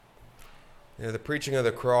The preaching of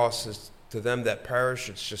the cross is, to them that perish,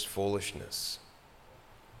 it's just foolishness.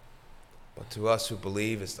 But to us who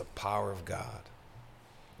believe, it's the power of God.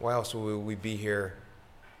 Why else will we be here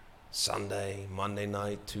Sunday, Monday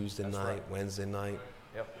night, Tuesday night, right. Wednesday night?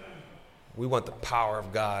 Yep. We want the power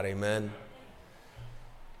of God, amen?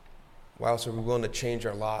 Why else are we willing to change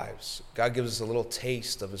our lives? God gives us a little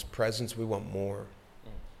taste of his presence. We want more.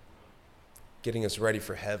 Getting us ready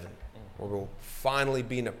for heaven, where we'll finally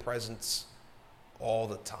be in the presence all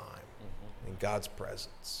the time, in God's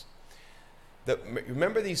presence.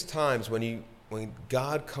 Remember these times when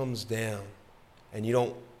God comes down and you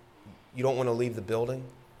don't want to leave the building?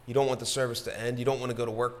 You don't want the service to end? You don't want to go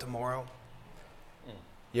to work tomorrow?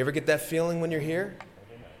 You ever get that feeling when you're here?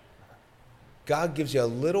 God gives you a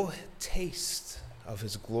little taste of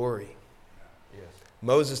his glory. Yes.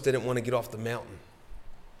 Moses didn't want to get off the mountain.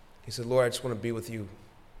 He said, Lord, I just want to be with you.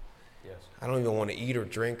 Yes. I don't even want to eat or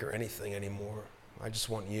drink or anything anymore. I just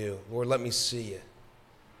want you. Lord, let me see you.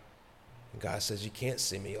 And God says, you can't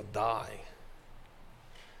see me. You'll die.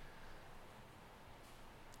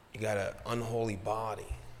 You got an unholy body.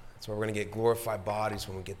 That's why we're going to get glorified bodies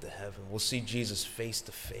when we get to heaven. We'll see Jesus face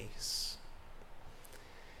to face.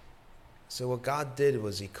 So what God did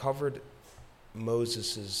was he covered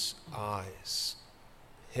Moses' eyes,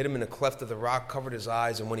 hid him in a cleft of the rock, covered his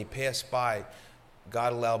eyes, and when he passed by,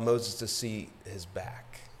 God allowed Moses to see his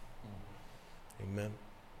back. Amen.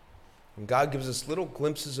 And God gives us little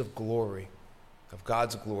glimpses of glory, of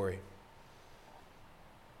God's glory,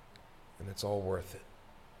 and it's all worth it.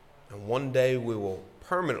 And one day we will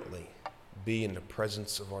permanently be in the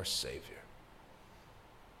presence of our Savior,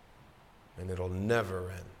 and it'll never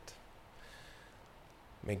end.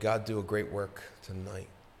 May God do a great work tonight.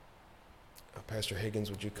 Pastor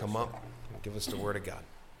Higgins, would you come up and give us the word of God?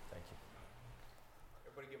 Thank you.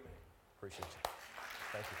 Everybody give me. Appreciate you.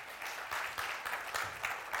 Thank you.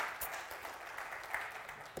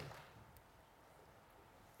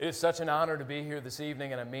 It is such an honor to be here this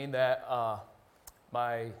evening, and I mean that.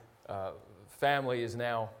 My family is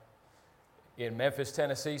now in Memphis,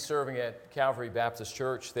 Tennessee, serving at Calvary Baptist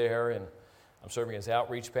Church there, and I'm serving as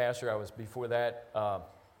outreach pastor. I was before that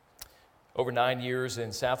over 9 years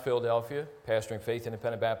in South Philadelphia, pastoring Faith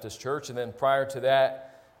Independent Baptist Church. And then prior to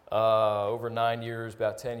that, over 9 years,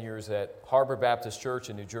 about 10 years at Harbor Baptist Church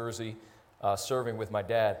in New Jersey, serving with my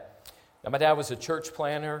dad. Now, my dad was a church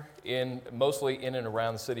planner mostly in and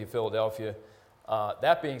around the city of Philadelphia.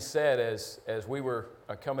 That being said, as we were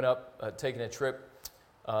coming up, taking a trip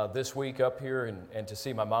this week up here and to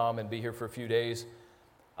see my mom and be here for a few days,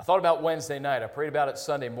 I thought about Wednesday night. I prayed about it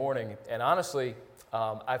Sunday morning, and honestly,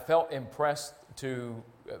 I felt impressed to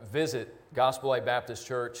visit Gospel Light Baptist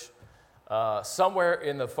Church somewhere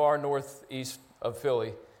in the far northeast of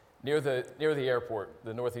Philly, near the airport,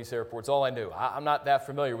 the Northeast Airport. It's all I knew. I'm not that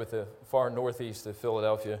familiar with the far northeast of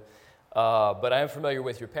Philadelphia, but I am familiar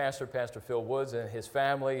with your pastor, Pastor Phil Woods, and his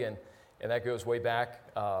family, and that goes way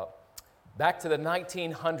back to the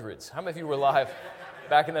 1900s. How many of you were alive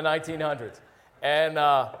back in the 1900s? And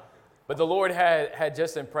but the Lord had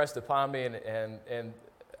just impressed upon me, and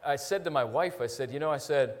I said to my wife, I said,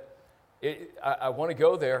 I want to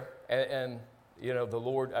go there, and the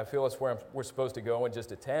Lord, I feel it's where we're supposed to go and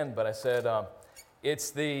just attend. But I said,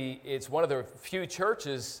 it's one of the few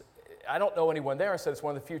churches. I don't know anyone there. I said it's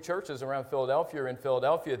one of the few churches around Philadelphia or in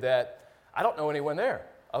Philadelphia that I don't know anyone there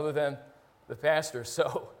other than the pastor.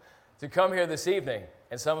 So to come here this evening,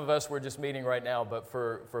 and some of us we're just meeting right now, but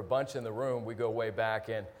for a bunch in the room, we go way back.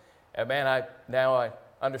 And man, I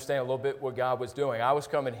understand a little bit what God was doing. I was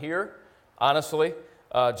coming here, honestly,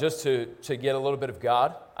 just to get a little bit of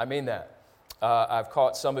God. I mean that. I've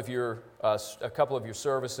caught some of a couple of your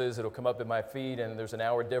services. It'll come up in my feed, and there's an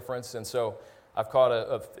hour difference. And so I've caught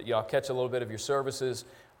I'll catch a little bit of your services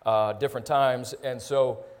different times. And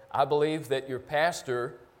so I believe that your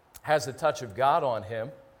pastor has the touch of God on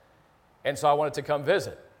him. And so I wanted to come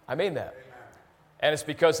visit. I mean that. And it's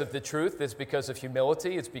because of the truth. It's because of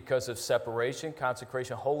humility. It's because of separation,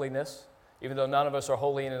 consecration, holiness, even though none of us are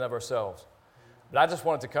holy in and of ourselves. But I just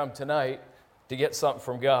wanted to come tonight to get something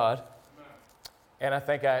from God. And I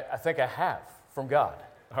think I have from God.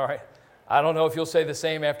 All right. I don't know if you'll say the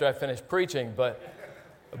same after I finish preaching,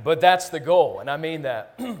 but that's the goal. And I mean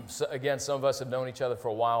that. So again, some of us have known each other for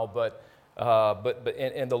a while, but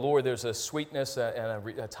in the Lord, there's a sweetness and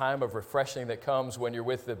a time of refreshing that comes when you're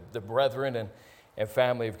with the brethren and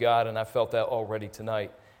family of God, and I felt that already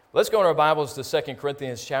tonight. Let's go in our Bibles to 2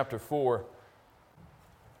 Corinthians chapter 4.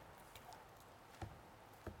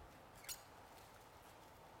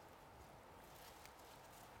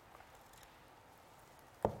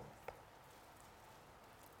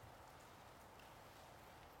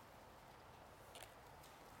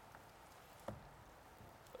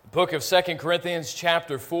 Book of 2 Corinthians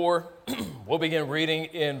chapter 4. We'll begin reading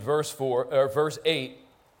in verse 8.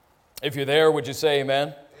 If you're there, would you say amen?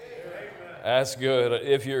 Amen? That's good.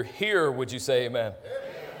 If you're here, would you say amen? Amen.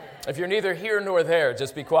 If you're neither here nor there,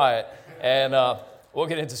 just be quiet, and we'll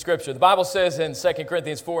get into Scripture. The Bible says in 2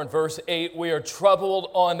 Corinthians 4 and verse 8, we are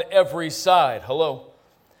troubled on every side. Hello.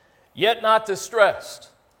 Yet not distressed.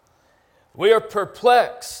 We are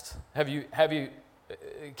perplexed.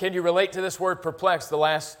 Can you relate to this word perplexed the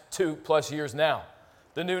last 2+ years now?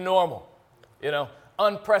 The new normal,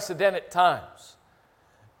 unprecedented times.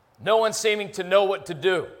 No one seeming to know what to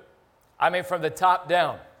do. I mean, from the top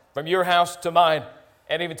down, from your house to mine,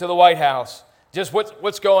 and even to the White House. Just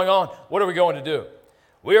what's going on? What are we going to do?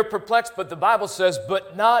 We are perplexed, but the Bible says,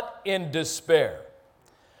 but not in despair.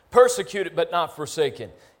 Persecuted, but not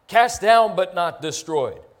forsaken. Cast down, but not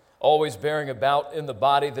destroyed. Always bearing about in the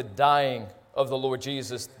body the dying of the Lord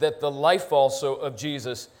Jesus, that the life also of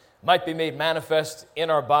Jesus might be made manifest in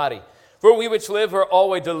our body. For we which live are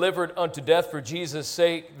always delivered unto death for Jesus'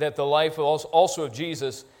 sake, that the life also of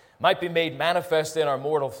Jesus might be made manifest in our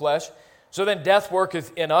mortal flesh. So then death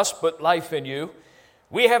worketh in us, but life in you.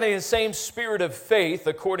 We having the same spirit of faith,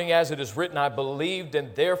 according as it is written, I believed,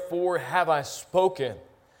 and therefore have I spoken.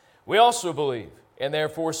 We also believe, and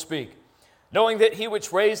therefore speak, knowing that he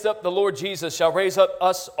which raised up the Lord Jesus shall raise up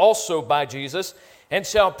us also by Jesus, and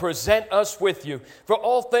shall present us with you. For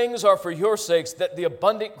all things are for your sakes, that the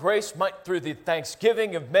abundant grace might through the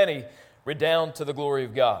thanksgiving of many redound to the glory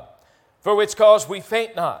of God. For which cause we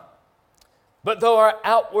faint not. But though our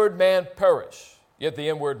outward man perish, yet the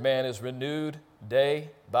inward man is renewed day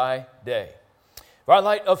by day. For our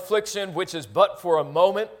light affliction, which is but for a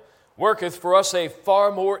moment, worketh for us a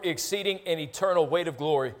far more exceeding and eternal weight of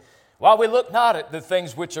glory, while we look not at the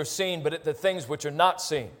things which are seen, but at the things which are not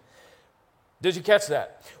seen. Did you catch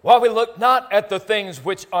that? While we look not at the things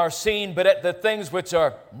which are seen, but at the things which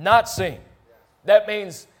are not seen. That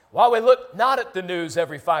means while we look not at the news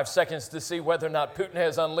every 5 seconds to see whether or not Putin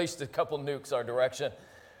has unleashed a couple nukes our direction,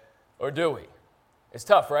 or do we? It's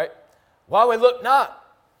tough, right? While we look not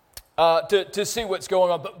to see what's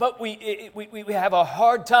going on, but we have a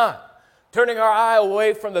hard time turning our eye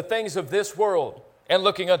away from the things of this world and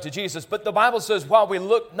looking unto Jesus. But the Bible says, while we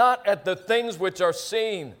look not at the things which are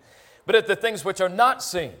seen, but at the things which are not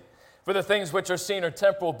seen. For the things which are seen are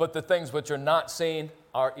temporal, but the things which are not seen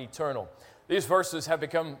are eternal. These verses have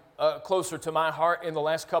become closer to my heart in the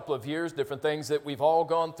last couple of years, different things that we've all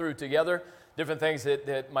gone through together, different things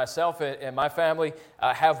that myself and my family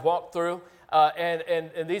have walked through.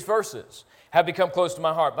 And these verses have become close to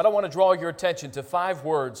my heart. But I want to draw your attention to 5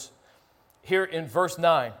 words here in verse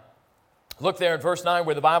 9. Look there in verse 9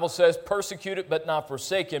 where the Bible says, persecuted but not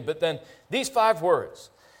forsaken. But then these 5 words,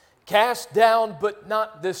 cast down but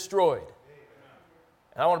not destroyed.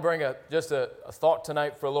 And I want to bring just a thought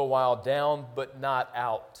tonight for a little while, down but not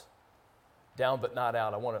out. Down but not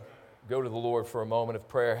out. I want to go to the Lord for a moment of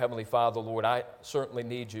prayer. Heavenly Father, Lord, I certainly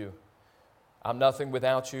need you. I'm nothing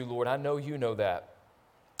without you, Lord. I know you know that.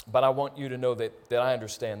 But I want you to know that I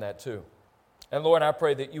understand that too. And Lord, I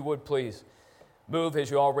pray that you would please move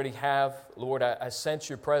as you already have. Lord, I sense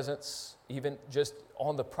your presence even just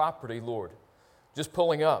on the property, Lord, just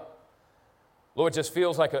pulling up. Lord, just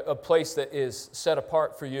feels like a place that is set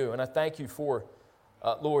apart for you. And I thank you for,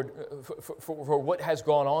 Lord, for what has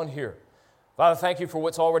gone on here. Father, thank you for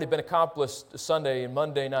what's already been accomplished Sunday and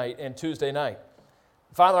Monday night and Tuesday night.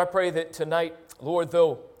 Father, I pray that tonight, Lord,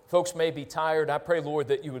 though folks may be tired, I pray, Lord,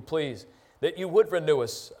 that you would please, that you would renew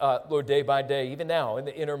us, Lord, day by day, even now in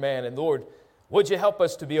the inner man. And Lord, would you help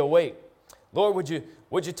us to be awake? Lord,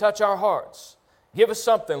 would you touch our hearts? Give us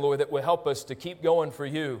something, Lord, that will help us to keep going for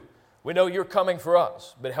you. We know you're coming for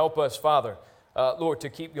us, but help us, Father, Lord, to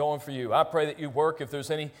keep going for you. I pray that you work. If there's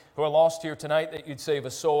any who are lost here tonight, that you'd save a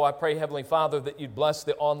soul. I pray, Heavenly Father, that you'd bless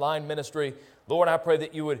the online ministry. Lord, I pray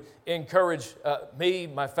that you would encourage me,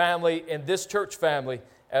 my family, and this church family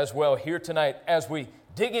as well here tonight as we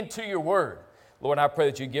dig into your word. Lord, I pray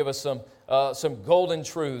that you give us some golden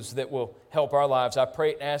truths that will help our lives. I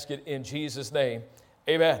pray and ask it in Jesus' name.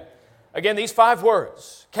 Amen. Again, these 5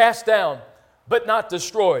 words, cast down but not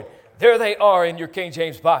destroyed. There they are in your King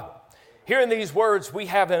James Bible. Here in these words, we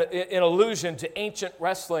have an allusion to ancient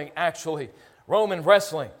wrestling, actually, Roman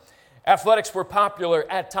wrestling. Athletics were popular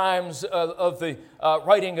at times at the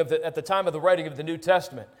time of the writing of the New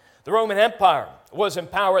Testament. The Roman Empire was in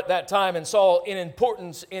power at that time and saw an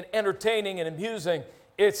importance in entertaining and amusing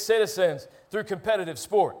its citizens through competitive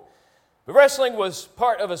sport. But wrestling was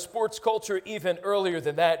part of a sports culture even earlier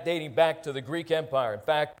than that, dating back to the Greek Empire. In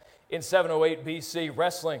fact, in 708 BC,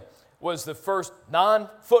 wrestling was the first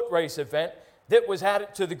non-foot race event that was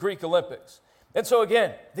added to the Greek Olympics. And so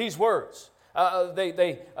again, these words,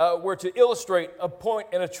 they were to illustrate a point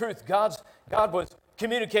and a truth God was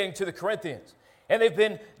communicating to the Corinthians. And they've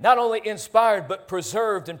been not only inspired, but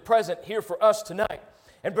preserved and present here for us tonight,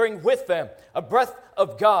 and bring with them a breath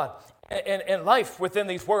of God and life within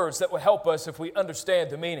these words that will help us if we understand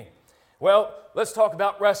the meaning. Well, let's talk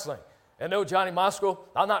about wrestling. And no, Johnny Moskal,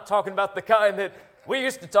 I'm not talking about the kind that we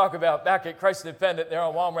used to talk about back at Christ Independent there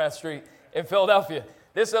on Walmart Street in Philadelphia.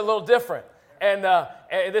 This is a little different. And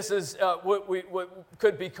this is what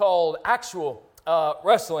could be called actual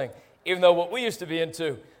wrestling, even though what we used to be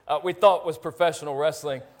into, we thought was professional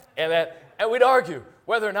wrestling. And we'd argue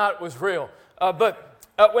whether or not it was real. But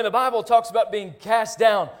when the Bible talks about being cast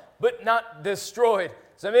down, but not destroyed,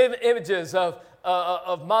 some images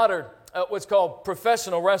of modern, what's called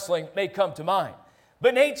professional wrestling may come to mind. But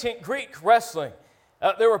in ancient Greek wrestling,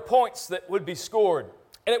 there were points that would be scored.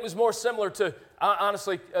 And it was more similar to,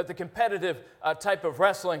 honestly, the competitive type of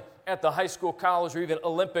wrestling at the high school, college, or even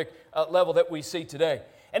Olympic level that we see today.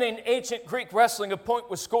 And in ancient Greek wrestling, a point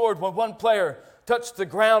was scored when one player touched the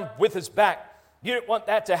ground with his back. You didn't want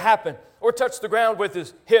that to happen. Or touched the ground with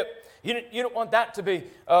his hip. You don't want that to be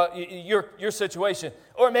your situation.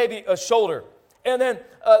 Or maybe a shoulder. And then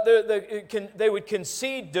they would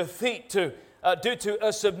concede defeat due to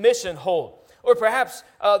a submission hold. Or perhaps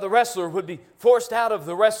the wrestler would be forced out of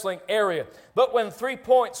the wrestling area. But when 3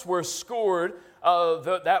 points were scored,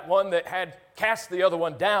 that one that had cast the other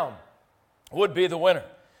one down would be the winner.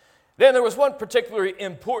 Then there was one particularly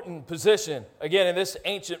important position, again, in this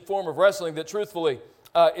ancient form of wrestling that truthfully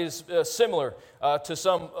is similar to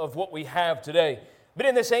some of what we have today. But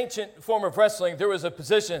in this ancient form of wrestling, there was a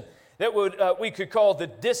position that we could call the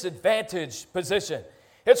disadvantaged position.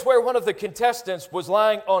 It's where one of the contestants was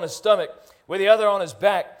lying on his stomach with the other on his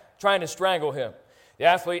back trying to strangle him. The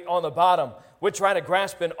athlete on the bottom would try to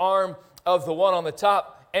grasp an arm of the one on the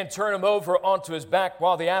top and turn him over onto his back,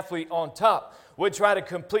 while the athlete on top would try to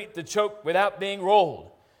complete the choke without being rolled.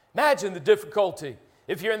 Imagine the difficulty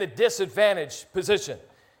if you're in the disadvantaged position.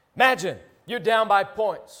 Imagine you're down by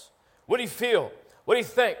points. What do you feel? What do you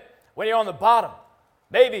think when you're on the bottom?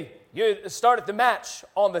 Maybe you started the match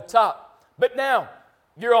on the top, but now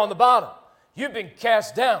you're on the bottom. You've been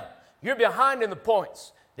cast down. You're behind in the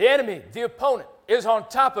points. The enemy, the opponent, is on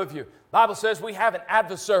top of you. The Bible says we have an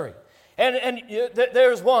adversary. And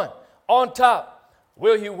there's one on top.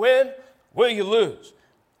 Will you win? Will you lose?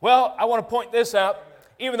 Well, I want to point this out.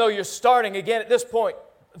 Even though you're starting again at this point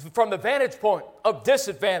from the vantage point of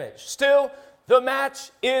disadvantage, still the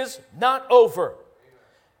match is not over.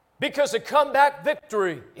 Because a comeback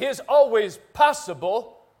victory is always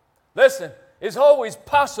possible. Listen, is always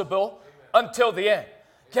possible until the end.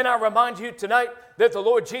 Can I remind you tonight that the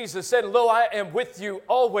Lord Jesus said, "Lo, I am with you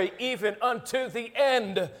always, even unto the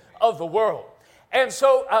end of the world." And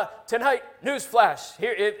so tonight, newsflash,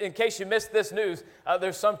 here in case you missed this news,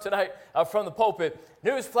 there's some tonight from the pulpit.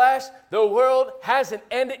 Newsflash, the world hasn't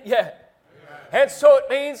ended yet. Amen. And so it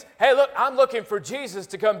means, hey, look, I'm looking for Jesus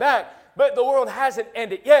to come back. But the world hasn't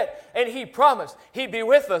ended yet, and He promised He'd be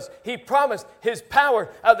with us. He promised His power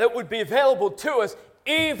that would be available to us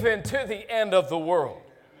even to the end of the world.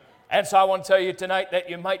 And so I want to tell you tonight that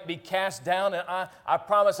you might be cast down, and I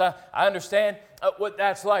promise I understand what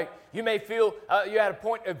that's like. You may feel you're at a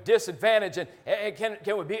point of disadvantage, and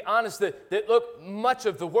can we be honest that look, much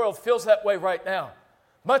of the world feels that way right now.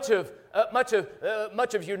 Much of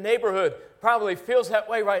your neighborhood probably feels that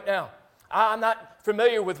way right now. I'm not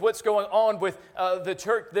familiar with what's going on with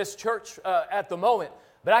this church at the moment,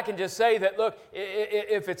 but I can just say that, look,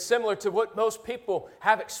 if it's similar to what most people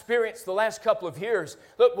have experienced the last couple of years,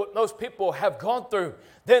 look, what most people have gone through,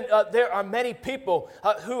 then there are many people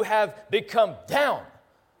who have become down.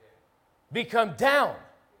 Become down.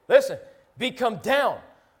 Listen, become down.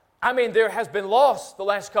 I mean, there has been loss the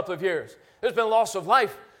last couple of years. There's been loss of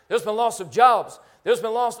life. There's been loss of jobs. There's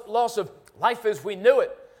been loss of life as we knew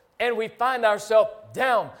it. And we find ourselves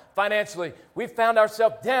down financially. We found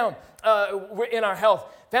ourselves down in our health.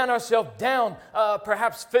 Found ourselves down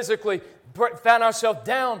perhaps physically. Found ourselves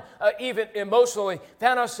down even emotionally.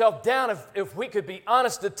 Found ourselves down, if we could be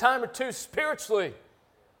honest, a time or two spiritually.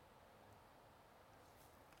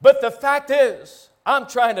 But the fact is, I'm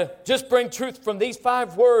trying to just bring truth from these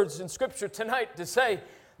 5 words in Scripture tonight to say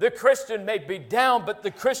the Christian may be down, but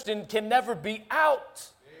the Christian can never be out.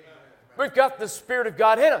 We've got the Spirit of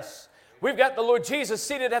God in us. We've got the Lord Jesus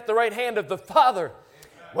seated at the right hand of the Father.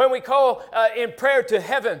 When we call in prayer to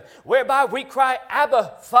heaven, whereby we cry,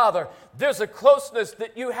 Abba, Father, there's a closeness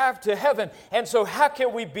that you have to heaven. And so how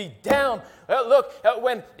can we be down? Look,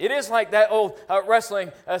 when it is like that old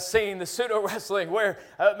wrestling scene, the pseudo wrestling, where,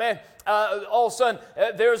 all of a sudden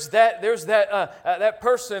there's that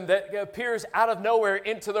person that appears out of nowhere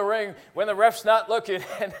into the ring when the ref's not looking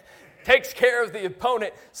and takes care of the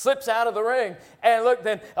opponent, slips out of the ring. And look,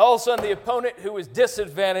 then all of a sudden the opponent who is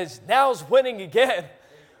disadvantaged now is winning again.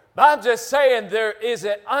 But I'm just saying there is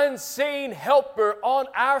an unseen helper on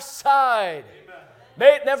our side. Amen.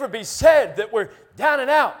 May it never be said that we're down and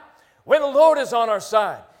out when the Lord is on our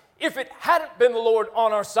side. If it hadn't been the Lord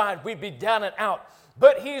on our side, we'd be down and out.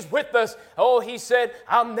 But He's with us. Oh, He said,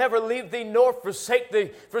 I'll never leave thee nor forsake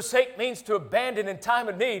thee. Forsake means to abandon in time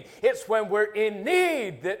of need. It's when we're in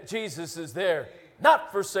need that Jesus is there,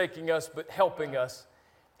 not forsaking us, but helping us.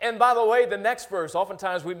 And by the way, the next verse,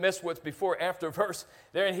 oftentimes we miss what's before after verse.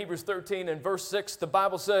 There in Hebrews 13 and verse 6, the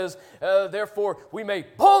Bible says, therefore we may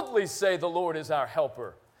boldly say the Lord is our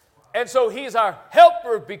helper. And so He's our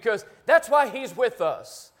helper because that's why He's with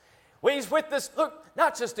us. Well, He's with us, look,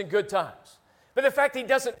 not just in good times, but the fact He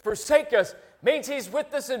doesn't forsake us means He's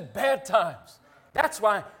with us in bad times. That's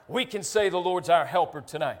why we can say the Lord's our helper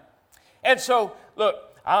tonight. And so, look,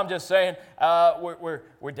 I'm just saying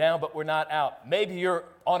we're down, but we're not out. Maybe you're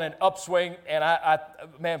on an upswing, and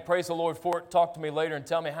man, praise the Lord for it. Talk to me later and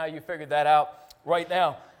tell me how you figured that out. Right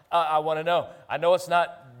now, I want to know. I know it's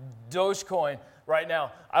not Dogecoin right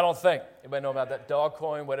now. I don't think. Anybody know about that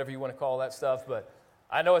Dogcoin, whatever you want to call that stuff? But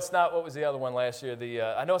I know it's not, what was the other one last year?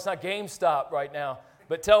 I know it's not GameStop right now.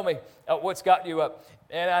 But tell me what's got you up.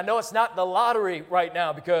 And I know it's not the lottery right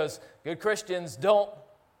now because good Christians don't.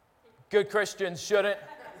 Good Christians shouldn't.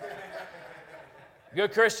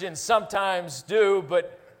 Good Christians sometimes do,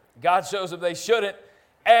 but God shows them they shouldn't.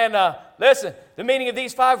 And listen, the meaning of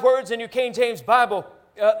these 5 words in your King James Bible,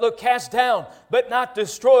 look, cast down, but not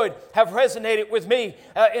destroyed, have resonated with me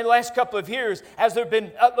in the last couple of years as there have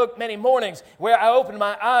been, many mornings where I opened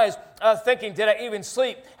my eyes thinking, did I even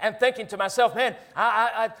sleep? And thinking to myself, man,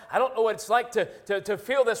 I don't know what it's like to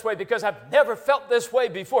feel this way because I've never felt this way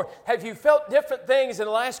before. Have you felt different things in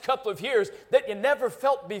the last couple of years that you never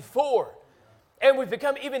felt before? And we've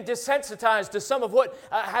become even desensitized to some of what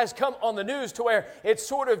has come on the news to where it's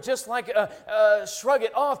sort of just like shrug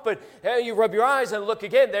it off, but you rub your eyes and look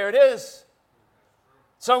again, there it is.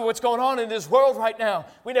 Some of what's going on in this world right now,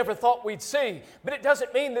 we never thought we'd see. But it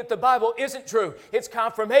doesn't mean that the Bible isn't true. It's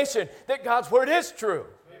confirmation that God's Word is true.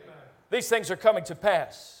 Amen. These things are coming to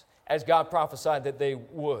pass as God prophesied that they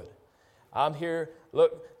would. I'm here,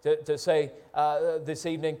 to say this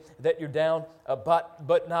evening that you're down,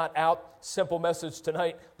 but not out. Simple message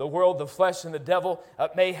tonight. The world, the flesh, and the devil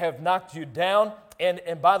may have knocked you down.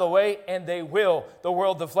 And by the way, and they will. The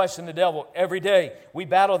world, the flesh, and the devil. Every day we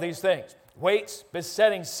battle these things. Weights,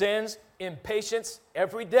 besetting sins, impatience.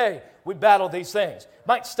 Every day we battle these things.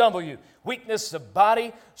 Might stumble you. Weakness of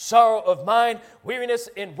body, sorrow of mind, weariness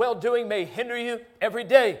in well-doing may hinder you. Every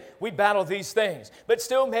day we battle these things. But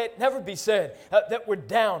still may it never be said that we're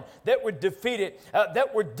down, that we're defeated,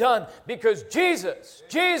 that we're done. Because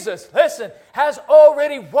Jesus, listen, has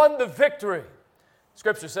already won the victory.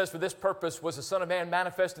 Scripture says, for this purpose was the Son of Man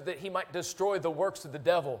manifested that He might destroy the works of the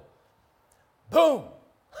devil. Boom!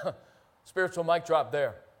 Spiritual mic drop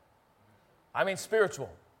there. I mean spiritual.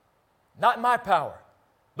 Not in my power.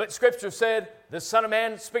 But Scripture said the Son of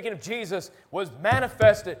Man, speaking of Jesus, was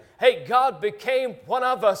manifested. Hey, God became one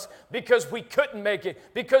of us because we couldn't make it,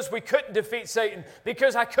 because we couldn't defeat Satan,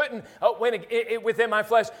 because I couldn't win it within my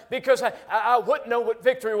flesh, because I wouldn't know what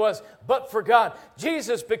victory was but for God.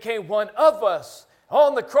 Jesus became one of us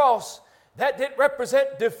on the cross. That didn't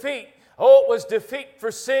represent defeat. Oh, it was defeat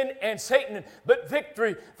for sin and Satan, but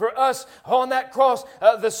victory for us on that cross.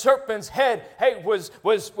 The serpent's head,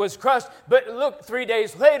 was crushed. But look, 3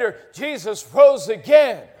 days later, Jesus rose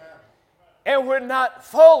again. And we're not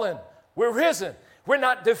fallen. We're risen. We're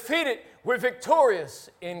not defeated. We're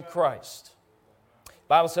victorious in Christ. The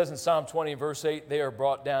Bible says in Psalm 20, verse 8, they are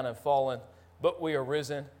brought down and fallen, but we are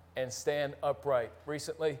risen and stand upright.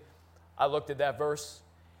 Recently, I looked at that verse.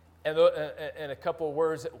 And a couple of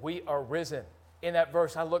words, that we are risen. In that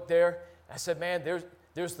verse, I looked there. I said, man,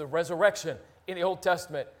 there's the resurrection in the Old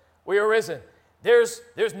Testament. We are risen. There's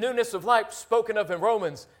newness of life spoken of in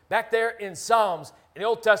Romans. Back there in Psalms in the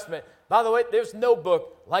Old Testament. By the way, there's no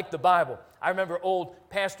book like the Bible. I remember old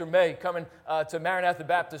Pastor May coming to Maranatha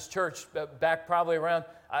Baptist Church back probably around,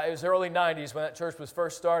 it was early 90s when that church was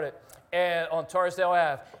first started. and on Torresdale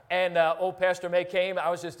Ave. And old Pastor May came. I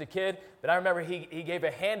was just a kid, but I remember he gave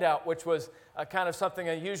a handout, which was kind of something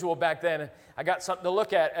unusual back then. And I got something to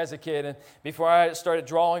look at as a kid. And before I started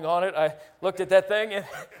drawing on it, I looked at that thing.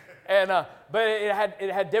 But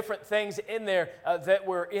it had different things in there that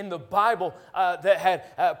were in the Bible that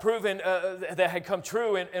had proven that had come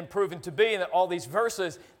true and proven to be, and all these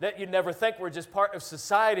verses that you'd never think were just part of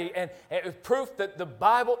society, and it was proof that the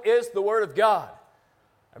Bible is the Word of God.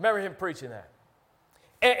 I remember him preaching that.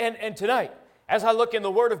 And tonight, as I look in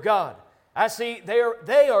the Word of God, I see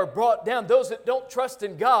they are brought down. Those that don't trust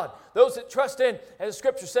in God, those that trust in, as the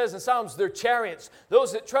Scripture says in Psalms, their chariots,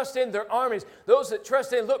 those that trust in their armies, those that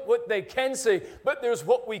trust in, look what they can see, but there's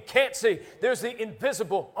what we can't see. There's the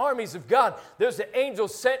invisible armies of God. There's the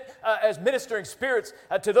angels sent as ministering spirits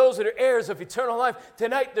to those that are heirs of eternal life.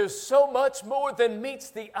 Tonight, there's so much more than meets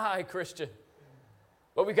the eye, Christian.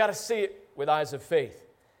 But we got to see it with eyes of faith.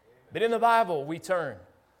 But in the Bible, we turn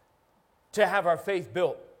to have our faith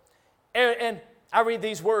built. And I read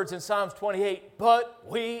these words in Psalms 28, but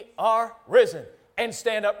we are risen and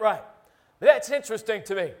stand upright. That's interesting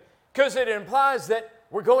to me because it implies that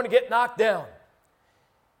we're going to get knocked down.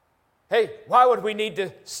 Hey, why would we need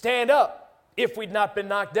to stand up if we'd not been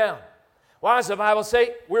knocked down? Why does the Bible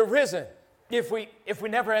say we're risen if we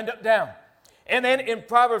never end up down? And then in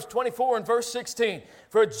Proverbs 24 and verse 16,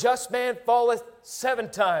 for a just man falleth 7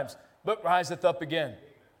 times, but riseth up again.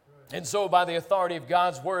 And so by the authority of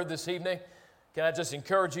God's word this evening, can I just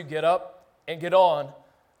encourage you, get up and get on.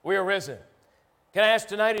 We are risen. Can I ask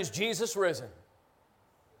tonight, is Jesus risen?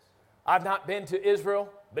 I've not been to Israel,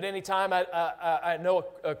 but anytime I know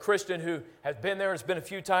a Christian who has been there. It's been a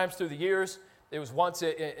few times through the years. It was once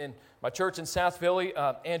in my church in South Philly.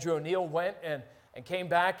 Andrew O'Neill went and came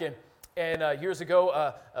back. And years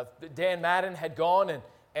ago, Dan Madden had gone,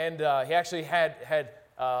 and he actually had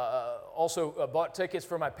also bought tickets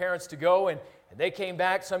for my parents to go, and they came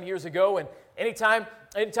back some years ago. And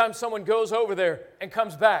anytime someone goes over there and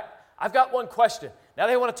comes back, I've got one question. Now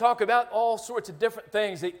they want to talk about all sorts of different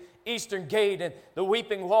things, the Eastern Gate and the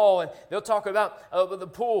Weeping Wall, and they'll talk about the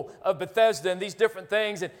pool of Bethesda and these different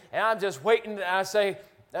things. And I'm just waiting. And I say,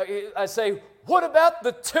 what about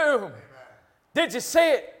the tomb? Did you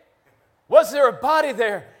see it? Was there a body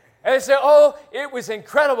there? And they say, oh, it was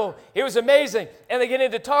incredible. It was amazing. And they get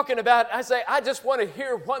into talking about it. I say, I just want to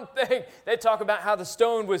hear one thing. They talk about how the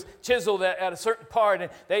stone was chiseled at a certain part.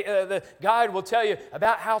 And the guide will tell you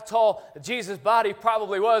about how tall Jesus' body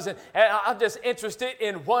probably was. And I'm just interested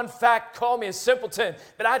in one fact. Call me a simpleton.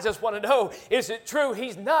 But I just want to know, is it true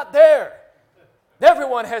he's not there?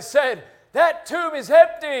 Everyone has said, that tomb is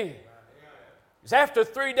empty. Because after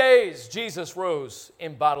 3 days, Jesus rose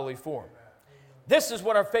in bodily form. This is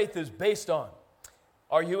what our faith is based on.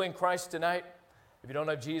 Are you in Christ tonight? If you don't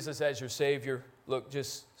have Jesus as your Savior, look,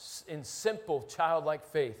 just in simple childlike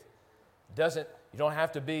faith. You don't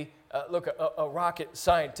have to be, a rocket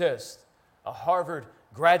scientist, a Harvard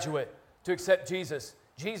graduate to accept Jesus.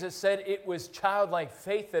 Jesus said it was childlike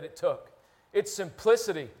faith that it took. It's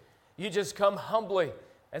simplicity. You just come humbly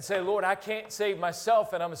and say, Lord, I can't save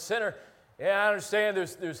myself and I'm a sinner. Yeah, I understand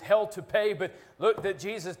there's hell to pay, but look that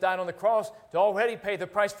Jesus died on the cross to already pay the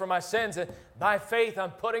price for my sins. And by faith, I'm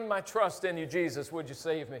putting my trust in you, Jesus. Would you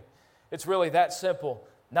save me? It's really that simple.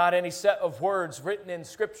 Not any set of words written in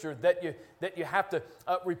Scripture that you have to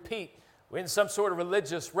repeat in some sort of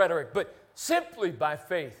religious rhetoric, but simply by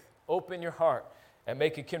faith, open your heart and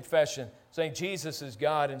make a confession saying Jesus is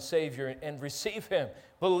God and Savior, and receive Him,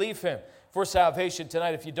 believe Him for salvation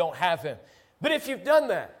tonight if you don't have Him. But if you've done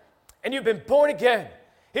that, and you've been born again,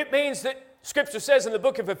 it means that Scripture says in the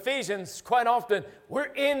book of Ephesians quite often, we're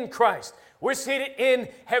in Christ. We're seated in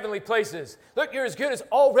heavenly places. Look, you're as good as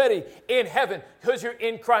already in heaven because you're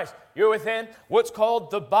in Christ. You're within what's called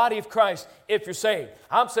the body of Christ if you're saved.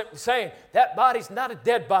 I'm simply saying that body's not a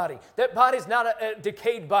dead body. That body's not a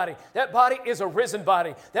decayed body. That body is a risen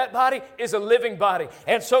body. That body is a living body.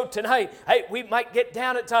 And so tonight, we might get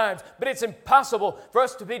down at times, but it's impossible for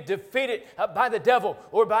us to be defeated by the devil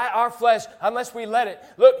or by our flesh unless we let it.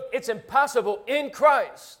 Look, it's impossible. In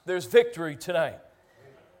Christ, there's victory tonight.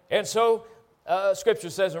 And so, Scripture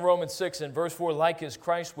says in Romans 6 and verse 4, like as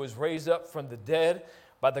Christ was raised up from the dead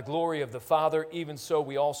by the glory of the Father, even so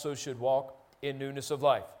we also should walk in newness of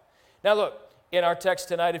life. Now look, in our text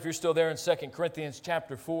tonight, if you're still there in 2 Corinthians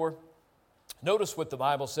chapter 4, notice what the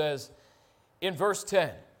Bible says in verse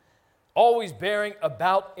 10. Always bearing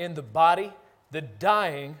about in the body the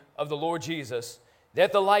dying of the Lord Jesus,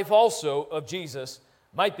 that the life also of Jesus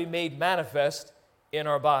might be made manifest in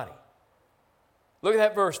our body. Look at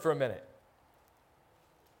that verse for a minute.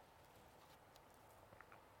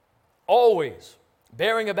 always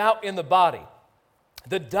bearing about in the body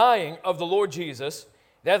the dying of the Lord Jesus,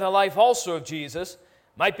 that the life also of Jesus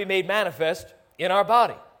might be made manifest in our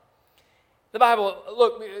body. The Bible,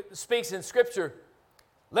 look, speaks in Scripture,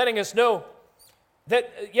 letting us know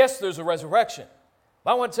that, yes, there's a resurrection.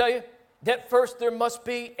 But I want to tell you that first there must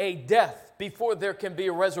be a death before there can be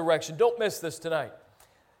a resurrection. Don't miss this tonight.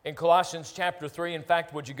 In Colossians chapter 3, in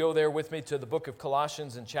fact, would you go there with me to the book of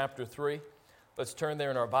Colossians in chapter 3? Let's turn there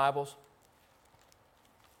in our Bibles.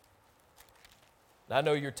 I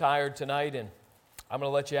know you're tired tonight, and I'm going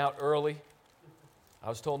to let you out early. I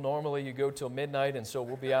was told normally you go till midnight, and so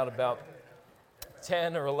we'll be out about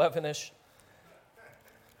 10 or 11-ish.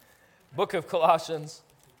 Book of Colossians,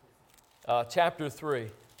 chapter 3. And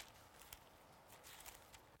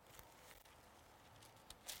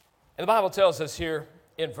the Bible tells us here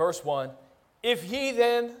in verse 1, if ye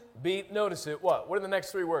then be, notice it, what? What are the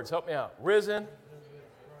next three words? Help me out. Risen.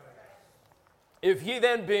 If ye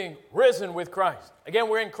then being risen with Christ. Again,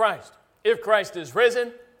 we're in Christ. If Christ is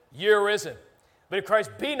risen, you're risen. But if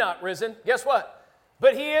Christ be not risen, guess what?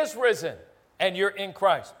 But he is risen, and you're in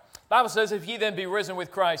Christ. The Bible says, if ye then be risen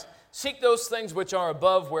with Christ, seek those things which are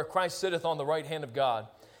above, where Christ sitteth on the right hand of God.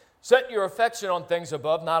 Set your affection on things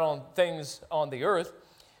above, not on things on the earth.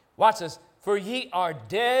 Watch this. For ye are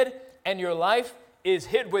dead, and your life is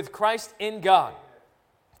hid with Christ in God.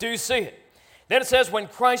 Do you see it? Then it says, when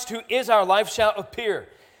Christ, who is our life, shall appear,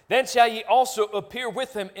 then shall ye also appear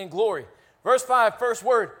with him in glory. Verse 5, first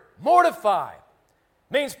word, mortify,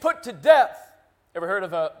 means put to death. Ever heard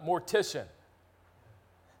of a mortician?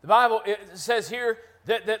 The Bible, it says here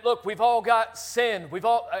that look, we've all got sin. We've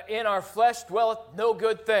all, in our flesh dwelleth no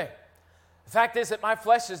good thing. The fact is that my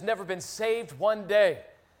flesh has never been saved one day.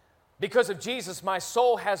 Because of Jesus, my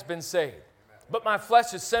soul has been saved. But my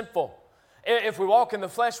flesh is sinful. If we walk in the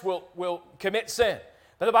flesh, we'll commit sin.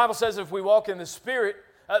 But the Bible says if we walk in the Spirit,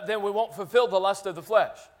 then we won't fulfill the lust of the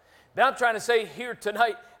flesh. But I'm trying to say here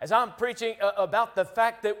tonight, as I'm preaching about the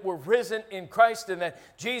fact that we're risen in Christ and that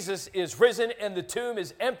Jesus is risen and the tomb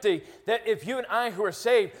is empty, that if you and I who are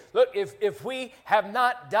saved, look, if we have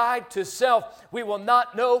not died to self, we will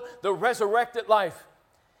not know the resurrected life.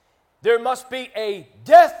 There must be a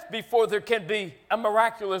death before there can be a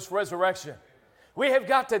miraculous resurrection. We have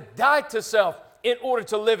got to die to self in order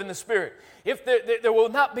to live in the Spirit. If there will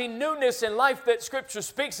not be newness in life that Scripture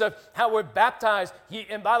speaks of, how we're baptized.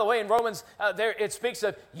 And by the way, in Romans, there it speaks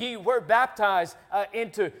of ye were baptized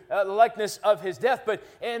into the likeness of his death. But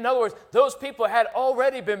in other words, those people had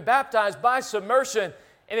already been baptized by submersion.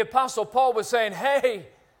 And the Apostle Paul was saying, hey,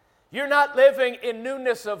 you're not living in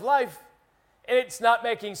newness of life. And it's not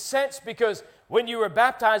making sense because when you were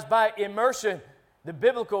baptized by immersion, the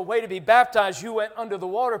biblical way to be baptized, you went under the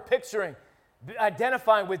water picturing,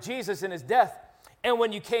 identifying with Jesus in his death. And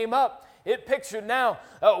when you came up, it pictured now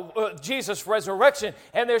Jesus' resurrection,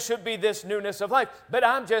 and there should be this newness of life. But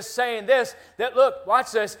I'm just saying this, that look,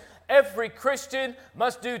 watch this. Every Christian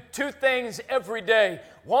must do two things every day.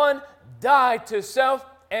 One, die to self,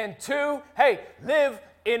 and two, hey, live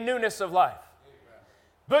in newness of life.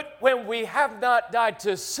 But when we have not died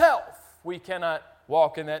to self, we cannot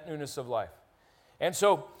walk in that newness of life. And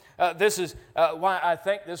so this is why I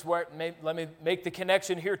think this word, let me make the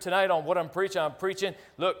connection here tonight on what I'm preaching. I'm preaching,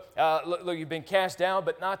 look, you've been cast down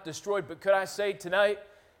but not destroyed. But could I say tonight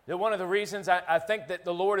that one of the reasons I think that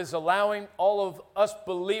the Lord is allowing all of us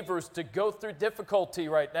believers to go through difficulty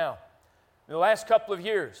right now, in the last couple of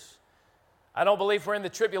years, I don't believe we're in the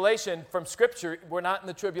tribulation from Scripture. We're not in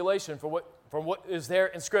the tribulation from what is there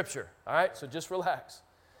in Scripture. All right, so just relax.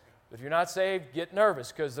 If you're not saved, get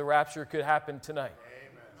nervous because the rapture could happen tonight.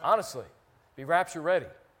 Amen. Honestly, be rapture ready.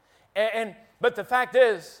 But the fact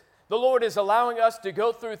is, the Lord is allowing us to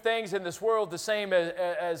go through things in this world the same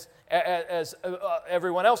as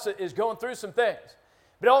everyone else is going through some things.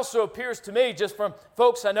 But it also appears to me, just from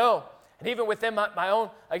folks I know, and even within my own,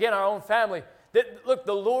 again, our own family, that look,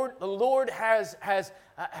 the Lord has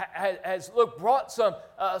look, brought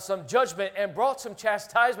some judgment and brought some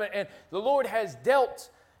chastisement, and the Lord has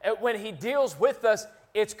dealt. When he deals with us,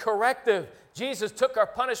 it's corrective. Jesus took our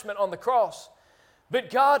punishment on the cross. But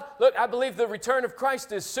God, look, I believe the return of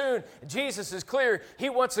Christ is soon. Jesus is clear. He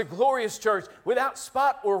wants a glorious church without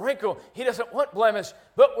spot or wrinkle. He doesn't want blemish,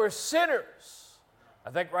 but we're sinners. I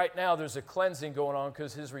think right now there's a cleansing going on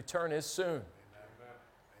because his return is soon. Amen.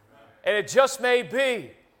 And it just may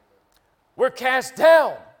be we're cast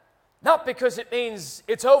down, not because it means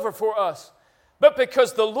it's over for us, but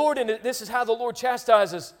because the Lord, and this is how the Lord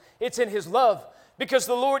chastises, it's in his love. Because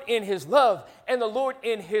the Lord in His love and the Lord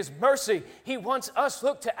in His mercy, He wants us,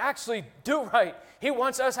 look, to actually do right. He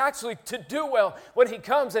wants us actually to do well when He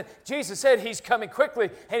comes. And Jesus said He's coming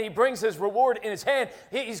quickly and He brings His reward in His hand.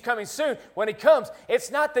 He's coming soon. When He comes,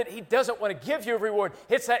 it's not that He doesn't want to give you a reward.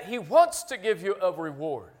 It's that He wants to give you a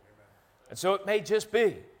reward. And so it may just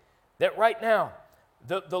be that right now,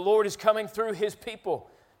 the Lord is coming through His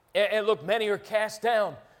people. And look, many are cast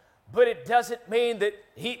down. But it doesn't mean that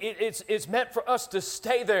it's meant for us to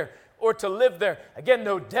stay there or to live there. Again,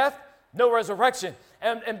 no death, no resurrection.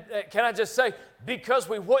 And can I just say, because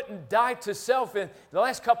we wouldn't die to self in the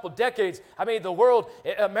last couple of decades, I mean, the world,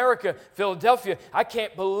 America, Philadelphia, I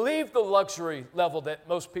can't believe the luxury level that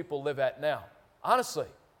most people live at now. Honestly,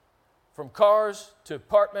 from cars to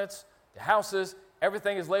apartments to houses,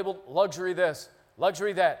 everything is labeled luxury this,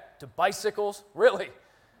 luxury that, to bicycles, really.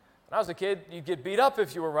 When I was a kid, you'd get beat up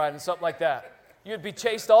if you were riding something like that. You'd be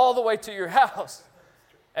chased all the way to your house.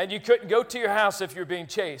 And you couldn't go to your house if you were being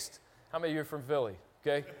chased. How many of you are from Philly?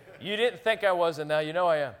 Okay? You didn't think I was, and now you know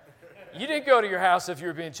I am. You didn't go to your house if you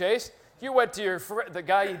were being chased. You went to the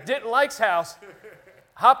guy you didn't like's house,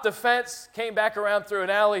 hopped the fence, came back around through an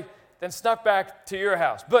alley, then snuck back to your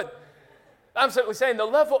house. But I'm simply saying the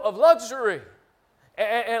level of luxury.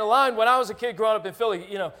 And a line, when I was a kid growing up in Philly,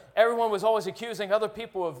 you know, everyone was always accusing other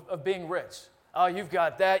people of being rich. Oh, you've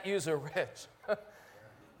got that, you're rich.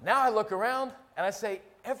 Now I look around and I say,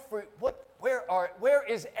 where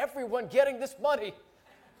is everyone getting this money?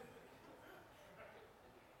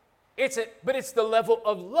 But it's the level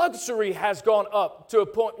of luxury has gone up to a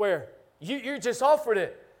point where you just offered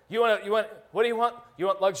it. What do you want? You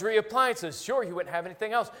want luxury appliances? Sure, you wouldn't have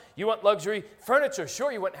anything else. You want luxury furniture?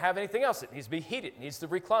 Sure, you wouldn't have anything else. It needs to be heated, it needs to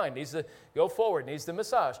recline, it needs to go forward, it needs to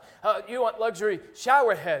massage. You want luxury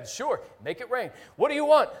shower heads? Sure, make it rain. What do you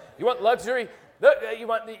want? You want luxury?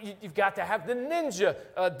 You've got to have the Ninja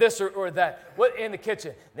this or that. What in the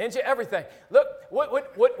kitchen? Ninja everything. Look,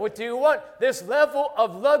 what do you want? This level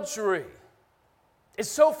of luxury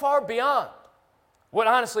is so far beyond what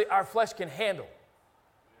honestly our flesh can handle.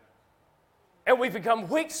 And we've become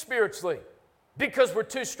weak spiritually because we're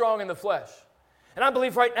too strong in the flesh. And I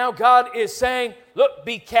believe right now God is saying, look,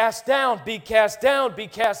 be cast down, be cast down, be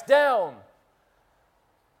cast down.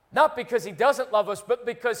 Not because He doesn't love us, but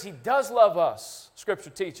because He does love us,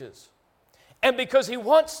 Scripture teaches. And because He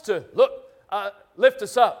wants to, lift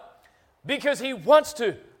us up. Because He wants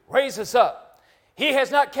to raise us up. He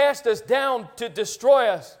has not cast us down to destroy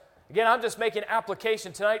us. Again, I'm just making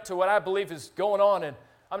application tonight to what I believe is going on, and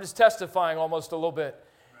I'm just testifying almost a little bit.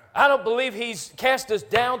 I don't believe He's cast us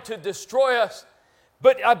down to destroy us,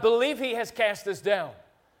 but I believe He has cast us down.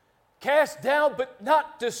 Cast down, but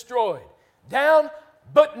not destroyed. Down,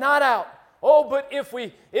 but not out. Oh, but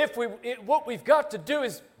what we've got to do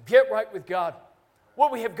is get right with God.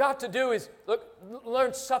 What we have got to do is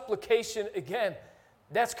learn supplication again.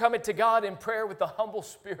 That's coming to God in prayer with a humble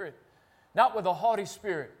spirit, not with a haughty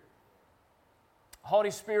spirit.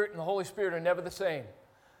 Haughty spirit and the Holy Spirit are never the same.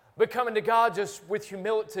 But coming to God just with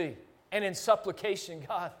humility and in supplication.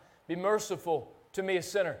 God, be merciful to me, a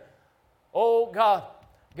sinner. Oh, God,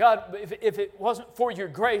 if it wasn't for your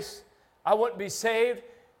grace, I wouldn't be saved.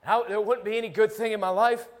 There wouldn't be any good thing in my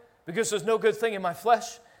life because there's no good thing in my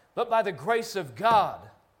flesh. But by the grace of God,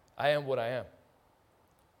 I am what I am.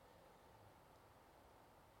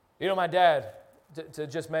 You know, my dad, to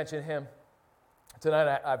just mention him,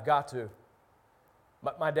 tonight I've got to.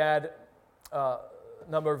 My dad, a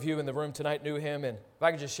number of you in the room tonight knew him, and if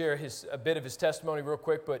I could just share a bit of his testimony real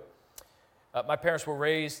quick, but my parents were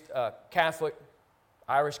raised Catholic,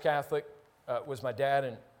 Irish Catholic was my dad,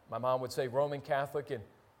 and my mom would say Roman Catholic, and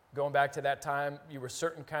going back to that time, you were a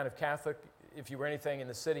certain kind of Catholic. If you were anything in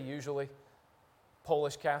the city, usually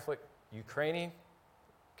Polish Catholic, Ukrainian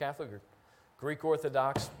Catholic, or Greek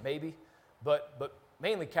Orthodox, maybe, but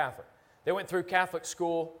mainly Catholic. They went through Catholic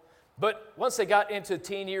school, but once they got into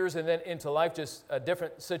teen years and then into life, just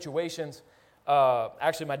different situations.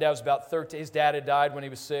 Actually, my dad was about 13. His dad had died when he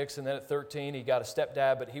was 6, and then at 13, he got a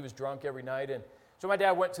stepdad, but he was drunk every night. And so my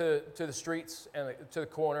dad went to the streets and to the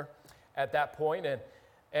corner at that point.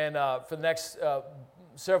 And for the next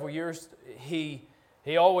several years, he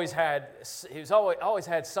always had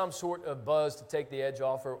some sort of buzz to take the edge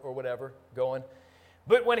off or whatever going.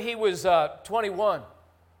 But when he was 21,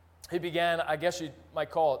 he began, I guess you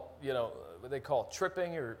might call it, what they call it,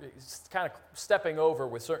 tripping, or kind of stepping over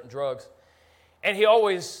with certain drugs. And he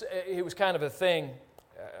was kind of a thing,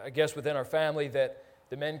 I guess, within our family that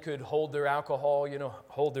the men could hold their alcohol,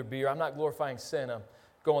 hold their beer. I'm not glorifying sin. I'm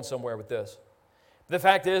going somewhere with this. The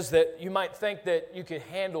fact is that you might think that you could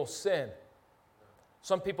handle sin.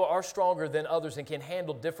 Some people are stronger than others and can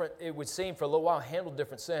handle different, it would seem for a little while, handle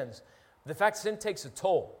different sins. The fact sin takes a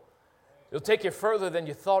toll. It'll take you further than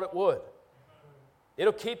you thought it would.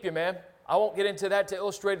 It'll keep you, man. I won't get into that to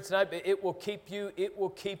illustrate it tonight, but it will keep you. It will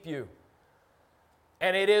keep you.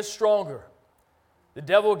 And it is stronger. The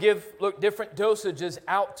devil will give, different dosages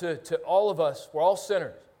out to all of us. We're all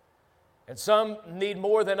sinners. And some need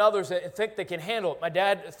more than others and think they can handle it. My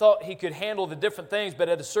dad thought he could handle the different things, but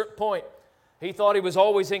at a certain point, he thought he was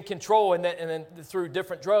always in control, and then through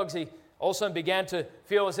different drugs, he all of a sudden began to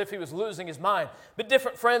feel as if he was losing his mind. But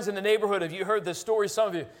different friends in the neighborhood, have you heard this story, some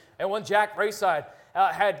of you? And one Jack Rayside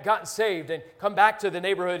had gotten saved and come back to the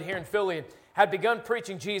neighborhood here in Philly and had begun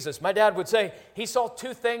preaching Jesus. My dad would say he saw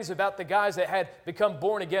two things about the guys that had become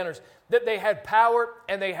born-againers, that they had power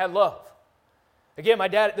and they had love. Again, my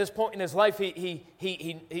dad at this point in his life, he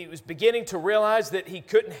was beginning to realize that he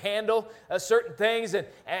couldn't handle certain things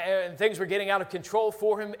and things were getting out of control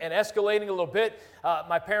for him and escalating a little bit.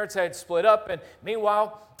 My parents had split up, and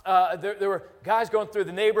meanwhile, there were guys going through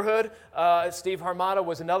the neighborhood. Steve Harmata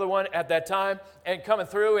was another one at that time, and coming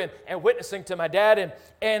through and witnessing to my dad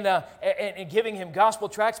and giving him gospel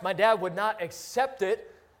tracts. My dad would not accept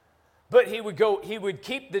it, but he would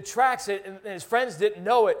keep the tracts, and his friends didn't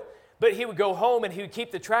know it. But he would go home and he would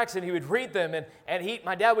keep the tracts and he would read them. And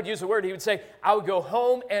my dad would use the word. He would say, I would go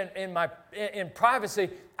home and in privacy,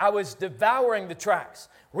 I was devouring the tracts,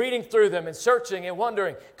 reading through them and searching and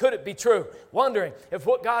wondering, could it be true? Wondering if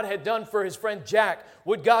what God had done for his friend Jack,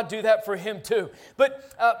 would God do that for him too?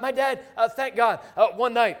 But my dad, thank God,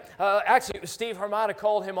 one night, actually it was Steve Harmata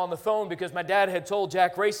called him on the phone because my dad had told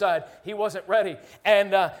Jack Rayside he wasn't ready.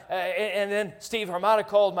 And then Steve Harmata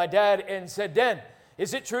called my dad and said, Den,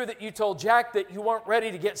 is it true that you told Jack that you weren't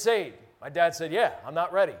ready to get saved? My dad said, yeah, I'm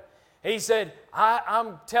not ready. He said,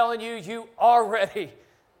 I'm telling you, you are ready.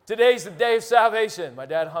 Today's the day of salvation. My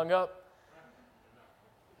dad hung up.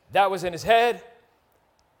 That was in his head.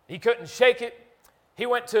 He couldn't shake it. He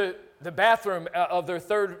went to the bathroom of their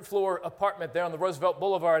third floor apartment there on the Roosevelt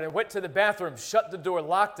Boulevard and went to the bathroom, shut the door,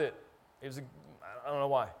 locked it. I don't know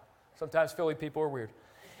why. Sometimes Philly people are weird.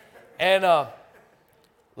 And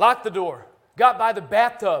locked the door. Got by the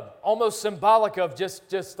bathtub, almost symbolic of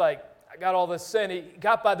just like, I got all this sin. He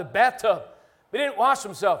got by the bathtub, but he didn't wash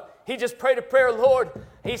himself. He just prayed a prayer, Lord.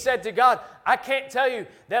 He said to God, I can't tell you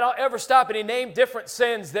that I'll ever stop. And he named different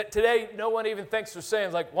sins that today no one even thinks are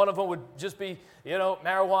sins. Like one of them would just be,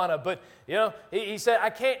 marijuana. But, he said, I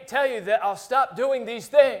can't tell you that I'll stop doing these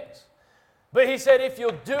things. But he said, if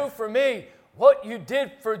you'll do for me what you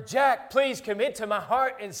did for Jack, please come into my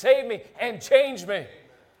heart and save me and change me.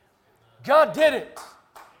 God did it.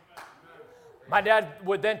 My dad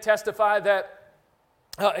would then testify that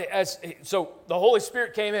so the Holy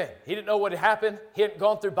Spirit came in. He didn't know what had happened. He hadn't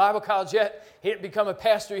gone through Bible college yet. He hadn't become a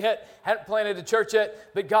pastor yet. Hadn't planted a church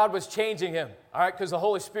yet. But God was changing him, all right, because the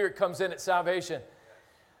Holy Spirit comes in at salvation.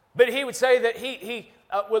 But he would say that he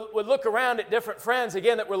would look around at different friends,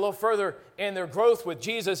 again, that were a little further in their growth with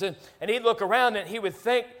Jesus, and he'd look around and he would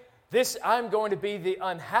think, I'm going to be the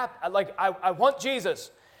unhappy, I want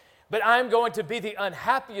Jesus, but I'm going to be the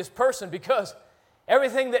unhappiest person because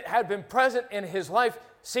everything that had been present in his life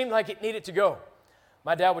seemed like it needed to go.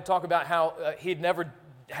 My dad would talk about how he'd never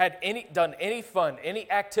done any fun, any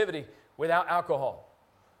activity without alcohol.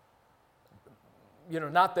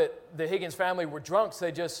 Not that the Higgins family were drunks.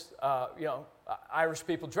 They just, Irish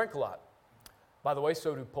people drink a lot. By the way,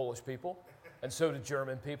 so do Polish people, and so do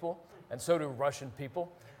German people, and so do Russian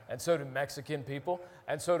people, and so do Mexican people,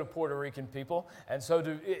 and so do Puerto Rican people, and so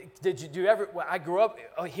do, I grew up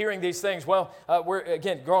hearing these things. Well, we're,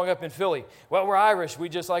 again, growing up in Philly. Well, we're Irish, we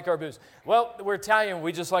just like our booze. Well, we're Italian,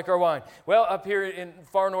 we just like our wine. Well, up here in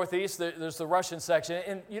far northeast, there's the Russian section.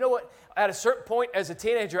 And you know what? At a certain point as a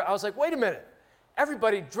teenager, I was like, wait a minute.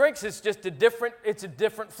 Everybody drinks, it's just a different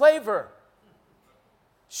flavor.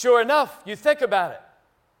 Sure enough, you think about it.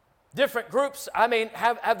 Different groups,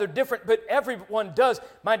 have their different, but everyone does.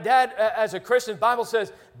 My dad, as a Christian, Bible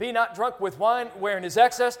says, be not drunk with wine wherein is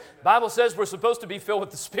excess. Bible says we're supposed to be filled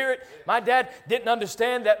with the Spirit. My dad didn't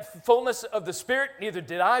understand that fullness of the Spirit, neither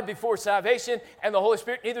did I before salvation, and the Holy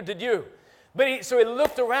Spirit, neither did you. So he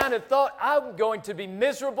looked around and thought, I'm going to be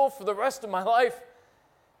miserable for the rest of my life,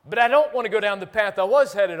 but I don't want to go down the path I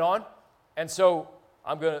was headed on, and so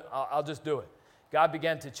I'll just do it. God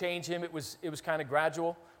began to change him. It was kind of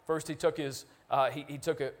gradual. First, he took he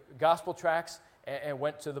took a gospel tracts and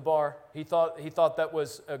went to the bar. He thought that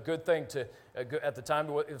was a good thing at the time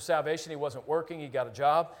of salvation. He wasn't working. He got a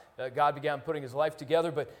job. God began putting his life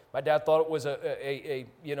together. But my dad thought it was a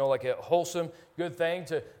wholesome, good thing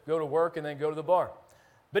to go to work and then go to the bar.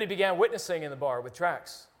 But he began witnessing in the bar with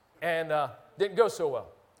tracts, and didn't go so well.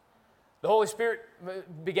 The Holy Spirit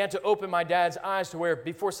began to open my dad's eyes to where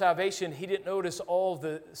before salvation, he didn't notice all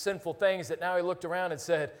the sinful things that now he looked around and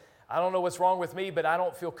said, I don't know what's wrong with me, but I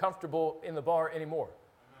don't feel comfortable in the bar anymore.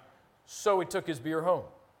 So he took his beer home.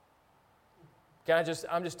 I'm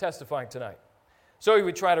just testifying tonight. So he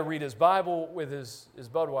would try to read his Bible with his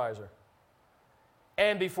Budweiser.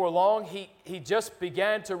 And before long, he just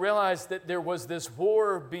began to realize that there was this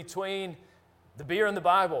war between the beer and the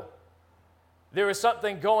Bible. There was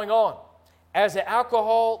something going on. As the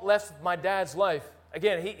alcohol left my dad's life,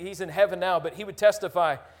 again, he's in heaven now, but he would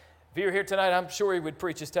testify. If you were here tonight, I'm sure he would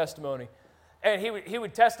preach his testimony. And he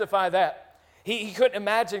would testify that. He couldn't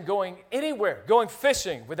imagine going anywhere, going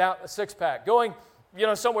fishing without a six-pack, going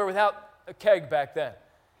somewhere without a keg back then.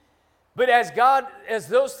 But as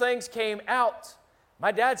those things came out,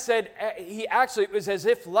 my dad said it was as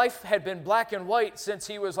if life had been black and white since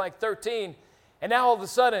he was like 13, and now all of a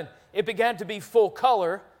sudden it began to be full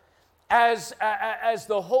color as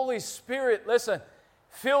the Holy Spirit,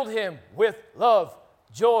 filled him with love,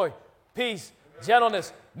 joy, peace,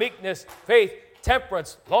 gentleness, meekness, faith,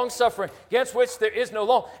 temperance, long-suffering, against which there is no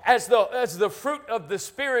law. As the fruit of the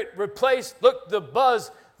Spirit replaced, the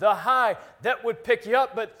buzz, the high that would pick you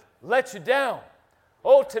up but let you down.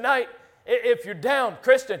 Oh, tonight, if you're down,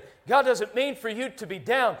 Christian, God doesn't mean for you to be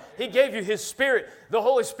down. He gave you His Spirit. The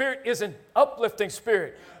Holy Spirit is an uplifting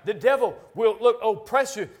spirit. The devil will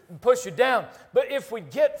oppress you and push you down. But if we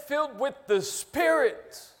get filled with the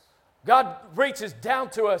Spirit, God reaches down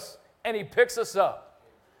to us and He picks us up.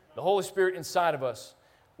 The Holy Spirit inside of us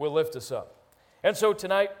will lift us up. And so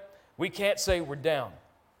tonight, we can't say we're down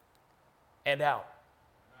and out.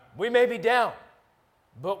 We may be down,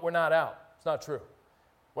 but we're not out. It's not true.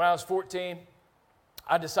 When I was 14,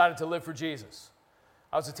 I decided to live for Jesus.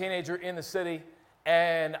 I was a teenager in the city,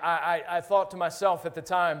 and I thought to myself at the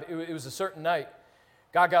time, it was a certain night,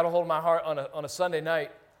 God got a hold of my heart on a Sunday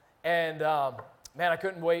night, and man, I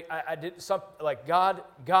couldn't wait. I did something like God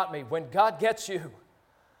got me. When God gets you,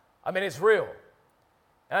 it's real.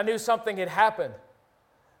 And I knew something had happened,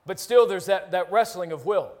 but still there's that wrestling of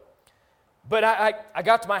will. But I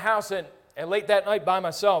got to my house, and late that night by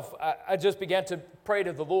myself, I just began to pray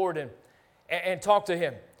to the Lord and talk to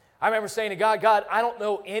Him. I remember saying to God, I don't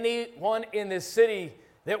know anyone in this city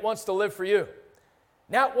that wants to live for you.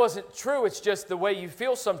 Now, it wasn't true. It's just the way you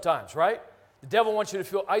feel sometimes, right? The devil wants you to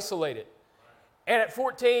feel isolated. And at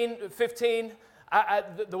 14, 15,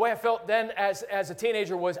 the way I felt then as a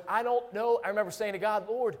teenager was, I don't know. I remember saying to God,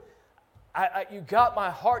 Lord, you got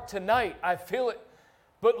my heart tonight. I feel it.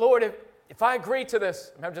 But Lord, if I agree to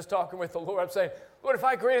this, and I'm just talking with the Lord, I'm saying, Lord, if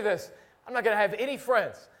I agree to this, I'm not going to have any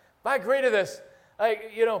friends. If I agree to this, I'm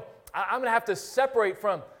going to have to separate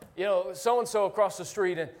from, so-and-so across the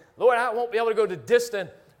street. And Lord, I won't be able to go to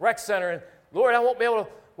Distant Rec Center. And Lord, I won't be able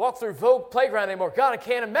to walk through Vogue Playground anymore. God, I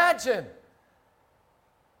can't imagine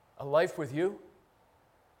a life with you.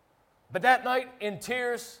 But that night, in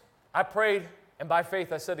tears, I prayed, and by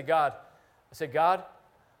faith, I said to God, God,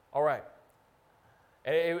 all right.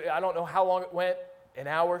 And I don't know how long it went, an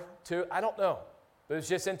hour, 2, I don't know. But it was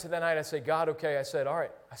just into the night, I said, God, okay. I said, all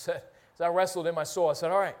right. I said, as I wrestled in my soul, I said,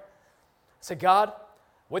 all right. I said, God,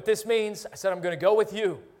 what this means, I said, I'm going to go with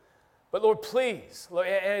you. But Lord, please, Lord,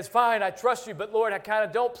 and it's fine, I trust you, but Lord, I kind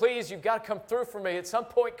of don't, please, you've got to come through for me at some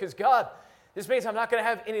point, because God, this means I'm not going to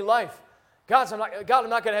have any life. God, I'm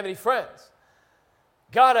not going to have any friends.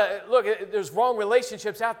 God, look, there's wrong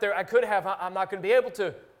relationships out there I could have. I'm not going to be able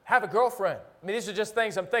to have a girlfriend. These are just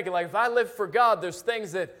things I'm thinking. Like, if I live for God, there's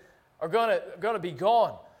things that are going to be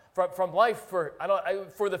gone from life for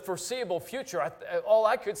the foreseeable future. All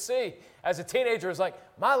I could see as a teenager is like,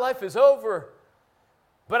 my life is over.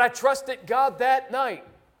 But I trusted God that night.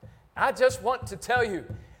 I just want to tell you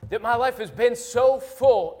that my life has been so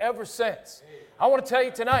full ever since. I want to tell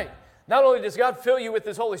you tonight, not only does God fill you with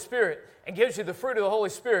His Holy Spirit and gives you the fruit of the Holy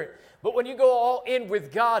Spirit, but when you go all in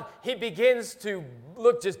with God, He begins to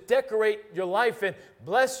just decorate your life and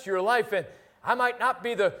bless your life. And I might not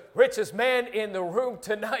be the richest man in the room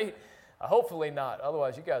tonight. Hopefully not.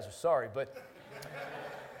 Otherwise, you guys are sorry. But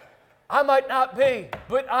I might not be.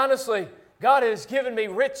 But honestly, God has given me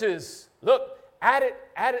riches. Look, add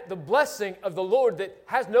it the blessing of the Lord that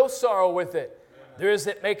has no sorrow with it. There is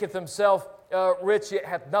that maketh himself rich, yet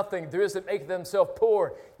hath nothing. There is that maketh himself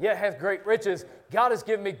poor, yet hath great riches. God has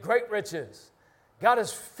given me great riches. God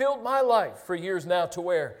has filled my life for years now to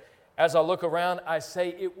where, as I look around, I say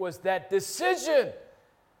it was that decision.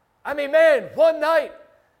 One night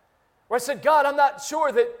where I said, God, I'm not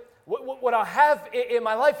sure that what I have in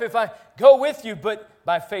my life if I go with you. But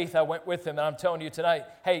by faith, I went with him. And I'm telling you tonight,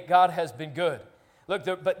 hey, God has been good. Look,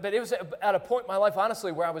 but it was at a point in my life,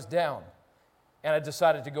 honestly, where I was down. And I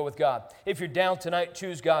decided to go with God. If you're down tonight,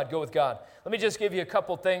 choose God, go with God. Let me just give you a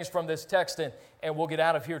couple things from this text, and we'll get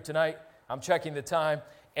out of here tonight. I'm checking the time,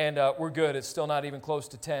 and we're good. It's still not even close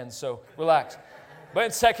to 10, so relax. But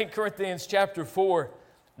in 2 Corinthians chapter 4,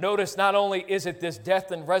 notice not only is it this death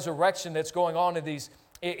and resurrection that's going on in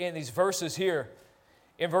these verses here.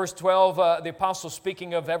 In verse 12, the apostle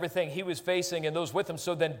speaking of everything he was facing and those with him,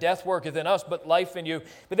 so then death worketh in us, but life in you.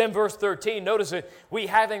 But then verse 13, notice it, we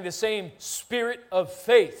having the same spirit of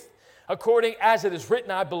faith, according as it is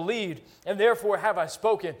written, I believed, and therefore have I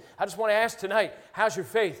spoken. I just want to ask tonight, how's your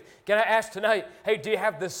faith? Can I ask tonight, hey, do you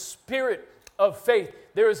have the spirit of faith?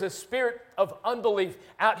 There is a spirit of unbelief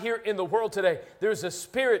out here in the world today. There's a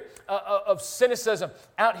spirit of cynicism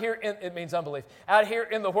out here it means unbelief, out here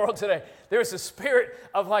in the world today. There's a spirit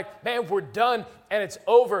of like, man, we're done and it's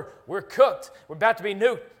over. We're cooked. We're about to be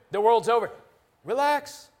nuked. The world's over.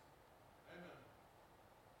 Relax.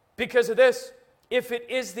 Because of this, if it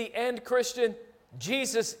is the end, Christian,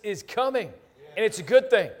 Jesus is coming. And it's a good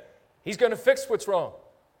thing. He's going to fix what's wrong.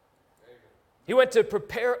 He went to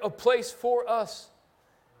prepare a place for us.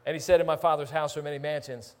 And he said, in my Father's house are many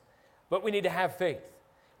mansions. But we need to have faith.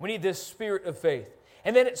 We need this spirit of faith.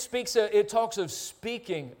 And then it talks of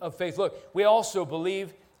speaking of faith. Look, we also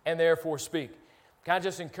believe and therefore speak. Can I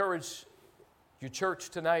just encourage your church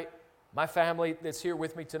tonight, my family that's here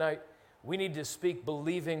with me tonight? We need to speak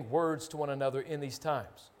believing words to one another in these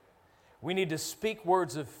times. We need to speak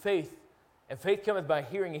words of faith. And faith cometh by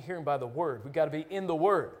hearing, and hearing by the word. We've got to be in the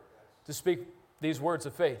word to speak these words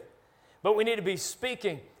of faith. But we need to be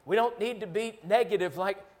speaking. We don't need to be negative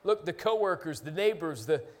like, look, the coworkers, the neighbors,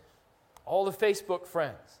 all the Facebook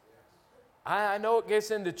friends. I know it gets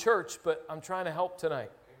into church, but I'm trying to help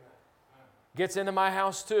tonight. Gets into my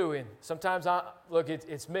house too, and sometimes,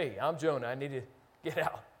 it's me. I'm Jonah. I need to get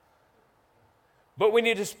out. But we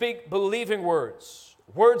need to speak believing words,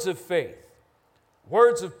 words of faith,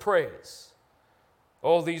 words of praise.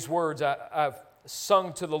 All these words I've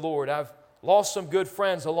sung to the Lord. I've lost some good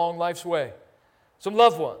friends along life's way. Some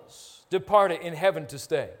loved ones departed in heaven to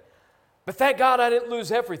stay. But thank God I didn't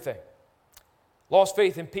lose everything. Lost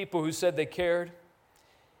faith in people who said they cared.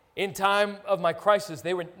 In time of my crisis,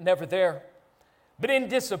 they were never there. But in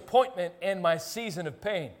disappointment and my season of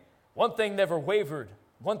pain, one thing never wavered,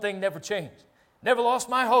 one thing never changed. Never lost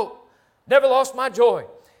my hope, never lost my joy,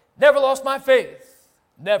 never lost my faith,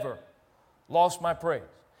 never lost my praise.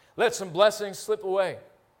 Let some blessings slip away.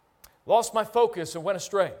 Lost my focus and went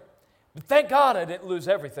astray. But thank God I didn't lose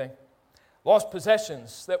everything. Lost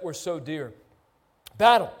possessions that were so dear.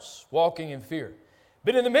 Battles, walking in fear.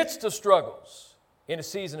 But in the midst of struggles, in a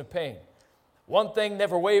season of pain, one thing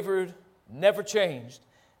never wavered, never changed.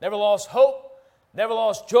 Never lost hope, never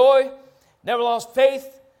lost joy, never lost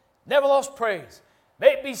faith, never lost praise. May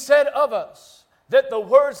it be said of us that the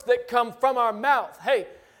words that come from our mouth,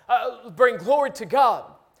 bring glory to God.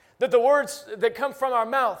 That the words that come from our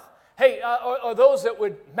mouth, are those that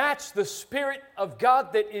would match the Spirit of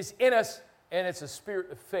God that is in us, and it's a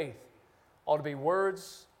spirit of faith. Ought to be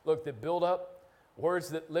words, that build up, words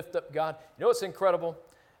that lift up God. You know what's incredible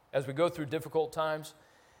as we go through difficult times?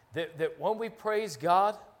 That when we praise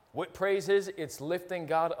God, what praise is, it's lifting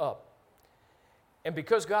God up. And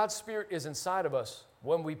because God's Spirit is inside of us,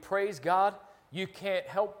 when we praise God, you can't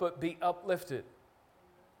help but be uplifted.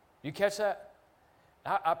 You catch that?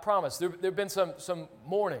 I promise. There have been some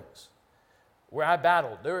mornings where I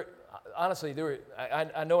battled.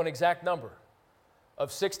 I know an exact number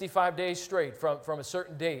of 65 days straight from a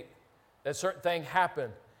certain date, that certain thing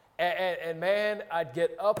happened. And man, I'd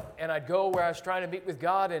get up and I'd go where I was trying to meet with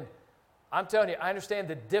God. And I'm telling you, I understand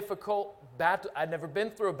the difficult battle. I'd never been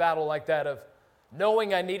through a battle like that of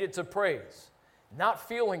knowing I needed to praise, not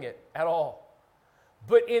feeling it at all.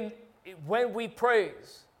 But when we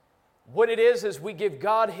praise, what it is we give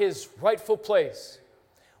God His rightful place.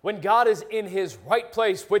 When God is in His right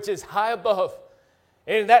place, which is high above,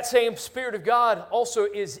 and that same Spirit of God also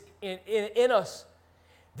is in us,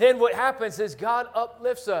 then what happens is God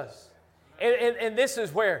uplifts us. And this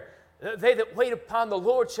is where they that wait upon the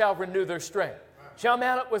Lord shall renew their strength, shall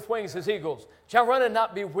mount up with wings as eagles, shall run and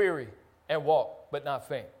not be weary, and walk but not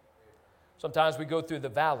faint. Sometimes we go through the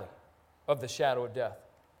valley of the shadow of death.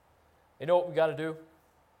 You know what we got to do?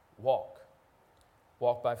 Walk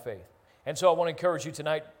by faith. And so I want to encourage you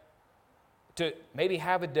tonight to maybe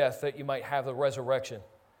have a death that you might have the resurrection.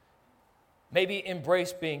 Maybe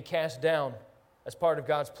embrace being cast down as part of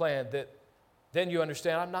God's plan, that then you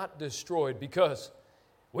understand I'm not destroyed, because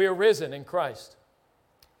We are risen in Christ,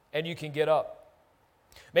 and you can get up.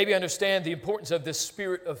 Maybe understand the importance of this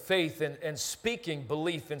spirit of faith and speaking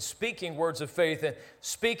belief and speaking words of faith and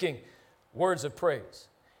speaking words of praise.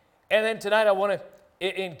 And then tonight I want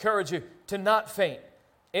to encourage you to not faint.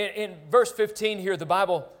 In verse 15 here, the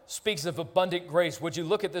Bible speaks of abundant grace. Would you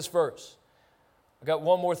look at this verse? I got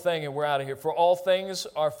one more thing and we're out of here. For all things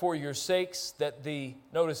are for your sakes, that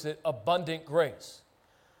notice it, abundant grace.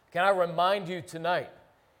 Can I remind you tonight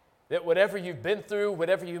that whatever you've been through,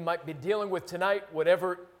 whatever you might be dealing with tonight,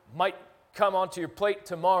 whatever might come onto your plate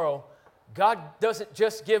tomorrow, God doesn't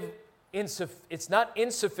just give, it's not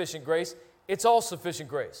insufficient grace, it's all sufficient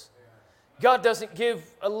grace. God doesn't give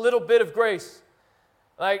a little bit of grace.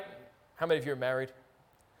 Like, how many of you are married?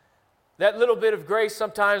 That little bit of grace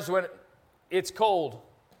sometimes when it's cold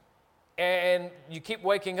and you keep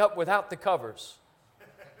waking up without the covers.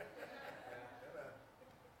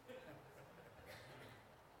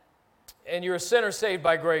 And you're a sinner saved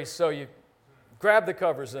by grace, so you grab the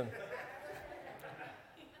covers and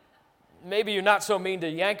maybe you're not so mean to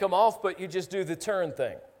yank them off, but you just do the turn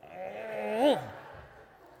thing.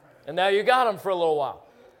 And now you got them for a little while.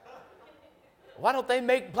 Why don't they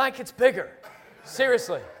make blankets bigger?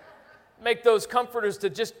 Seriously. Make those comforters to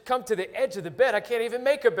just come to the edge of the bed. I can't even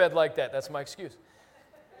make a bed like that. That's my excuse.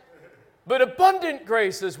 But abundant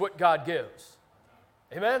grace is what God gives.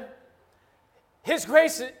 Amen? His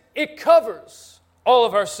grace, it covers all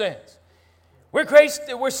of our sins.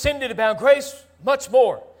 We're sin did abound. Grace, much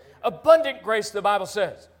more. Abundant grace, the Bible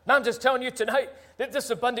says. Now I'm just telling you tonight that this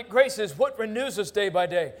abundant grace is what renews us day by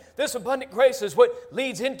day. This abundant grace is what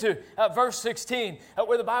leads into verse 16,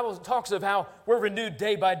 where the Bible talks of how we're renewed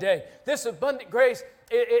day by day. This abundant grace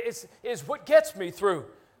is what gets me through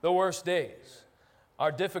the worst days.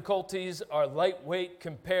 Our difficulties are lightweight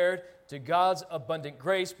compared to God's abundant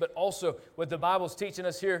grace, but also what the Bible's teaching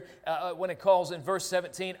us here when it calls in verse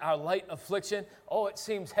 17, our light affliction. Oh, it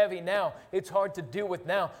seems heavy now. It's hard to deal with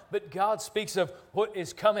now. But God speaks of what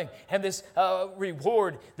is coming and this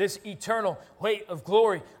reward, this eternal weight of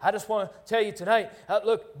glory. I just want to tell you tonight,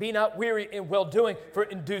 look, be not weary in well-doing, for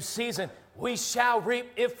in due season we shall reap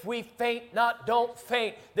if we faint not. Don't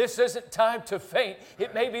faint. This isn't time to faint.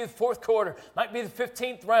 It may be the fourth quarter, might be the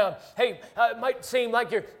 15th round. Hey, it might seem like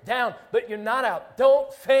you're down, but you're not out.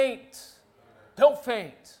 Don't faint. Don't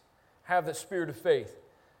faint. Have the spirit of faith.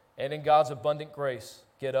 And in God's abundant grace,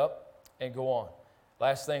 get up and go on.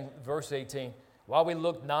 Last thing, verse 18. While we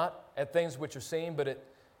look not at things which are seen, but at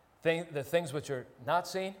the things which are not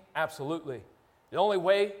seen, absolutely. The only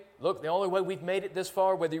way we've made it this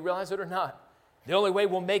far, whether you realize it or not, the only way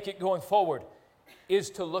we'll make it going forward is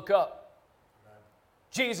to look up.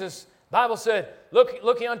 Jesus, Bible said,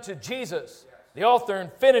 looking unto Jesus, the author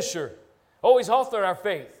and finisher. Oh, He's author our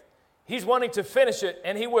faith. He's wanting to finish it,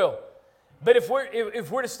 and He will. But if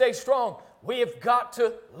we're to stay strong, we have got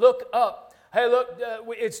to look up. Hey, look,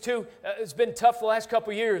 it's been tough the last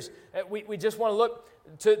couple of years. We just want to look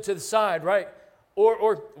to the side, right?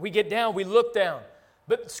 Or we get down, we look down.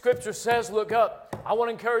 But Scripture says look up. I want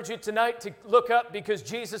to encourage you tonight to look up because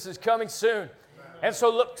Jesus is coming soon. And so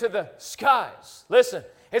look to the skies. Listen,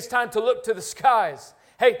 it's time to look to the skies.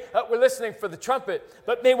 Hey, we're listening for the trumpet.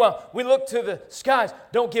 But meanwhile, we look to the skies.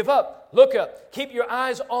 Don't give up. Look up. Keep your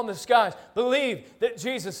eyes on the skies. Believe that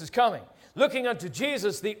Jesus is coming. Looking unto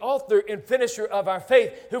Jesus, the author and finisher of our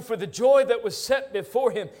faith, who for the joy that was set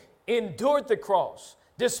before Him endured the cross,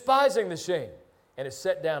 despising the shame, and is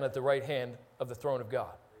set down at the right hand of the throne of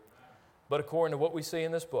God. But according to what we see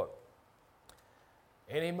in this book,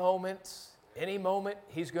 any moment,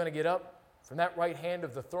 He's going to get up from that right hand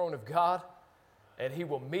of the throne of God, and He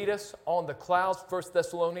will meet us on the clouds. 1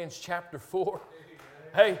 Thessalonians chapter 4.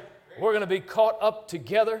 Hey, we're going to be caught up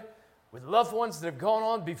together with loved ones that have gone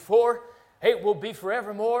on before. Hey, we'll be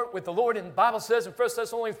forevermore with the Lord. And the Bible says in 1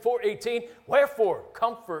 Thessalonians 4:18, wherefore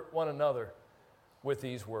comfort one another with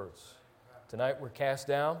these words. Tonight we're cast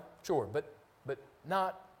down, sure, but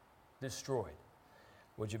not destroyed.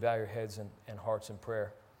 Would you bow your heads and hearts in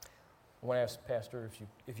prayer? I want to ask Pastor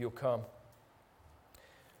if you'll come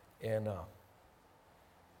and do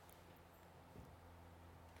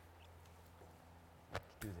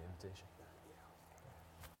the invitation.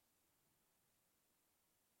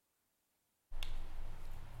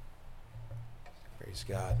 Praise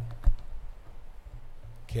God.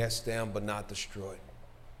 Cast down but not destroyed.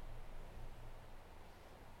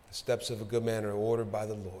 The steps of a good man are ordered by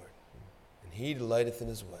the Lord, and he delighteth in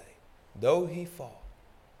his way. Though he fall,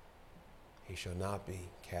 he shall not be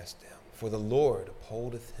cast down, for the Lord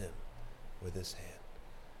upholdeth him with his hand.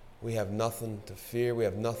 We have nothing to fear. We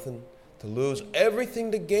have nothing to lose.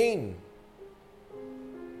 Everything to gain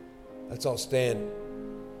Let's all stand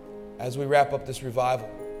as we wrap up this revival.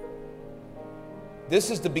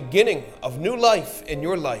 This is the beginning of new life in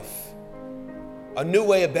your life, a new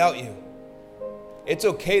way about you. It's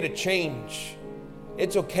okay to change.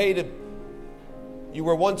 It's okay to, you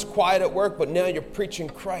were once quiet at work, but now you're preaching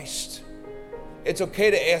Christ. It's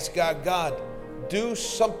okay to ask God, God, do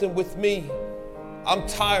something with me. I'm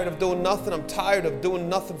tired of doing nothing. I'm tired of doing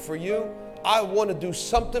nothing for you. I want to do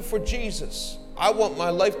something for Jesus. I want my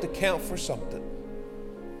life to count for something.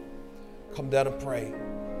 Come down and pray.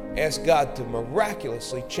 Ask God to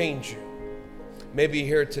miraculously change you. Maybe you're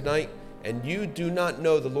here tonight and you do not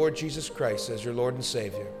know the Lord Jesus Christ as your Lord and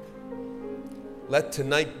Savior. Let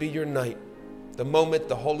tonight be your night. The moment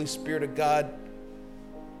the Holy Spirit of God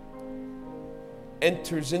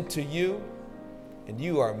enters into you and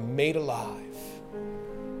you are made alive.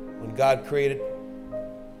 When God created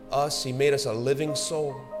us, He made us a living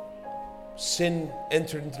soul. Sin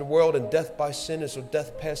entered into the world, and death by sin, and so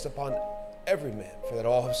death passed upon every man, for that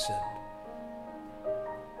all have sinned.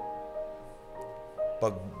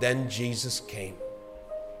 But then Jesus came.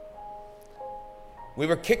 We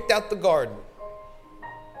were kicked out the garden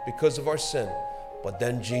because of our sin, but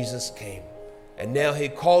then Jesus came. And now He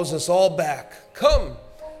calls us all back. Come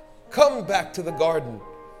back to the garden.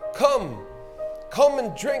 Come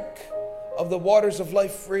and drink of the waters of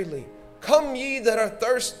life freely. Come ye that are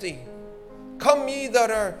thirsty. Come ye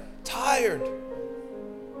that are tired.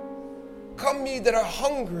 Come ye that are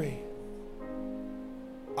hungry.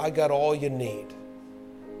 I got all you need.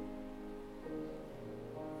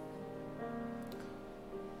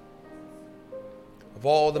 Of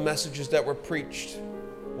all the messages that were preached,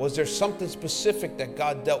 was there something specific that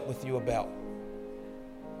God dealt with you about?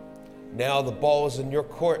 Now the ball is in your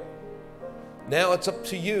court. Now it's up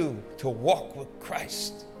to you to walk with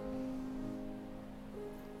Christ.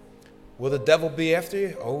 Will the devil be after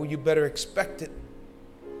you? Oh, you better expect it.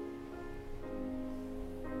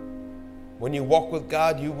 When you walk with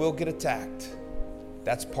God, you will get attacked.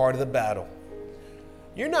 That's part of the battle.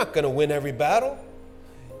 You're not going to win every battle.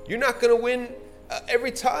 You're not going to win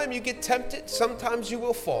every time you get tempted. Sometimes you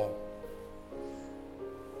will fall.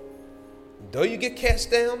 Though you get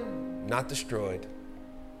cast down, not destroyed.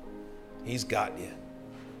 He's got you.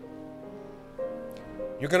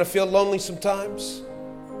 You're going to feel lonely sometimes.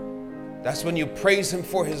 That's when you praise Him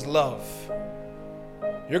for His love.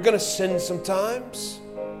 You're going to sin sometimes.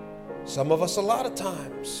 Some of us a lot of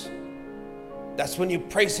times. That's when you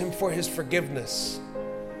praise Him for His forgiveness.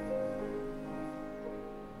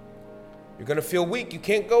 You're going to feel weak. You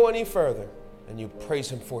can't go any further. And you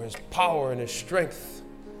praise Him for His power and His strength.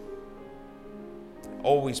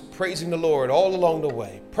 Always praising the Lord all along the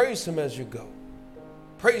way. Praise Him as you go.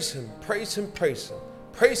 Praise Him, praise Him, praise Him.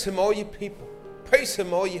 Praise Him, all you people. Praise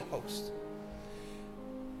Him, all you hosts.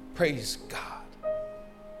 Praise God.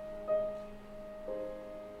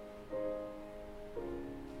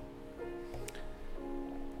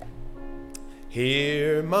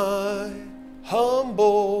 Hear my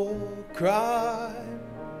humble cry,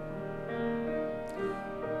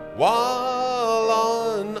 while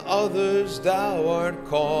on others Thou art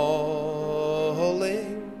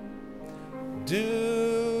calling.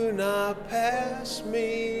 Do not pass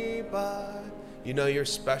me by. You know you're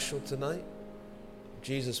special tonight.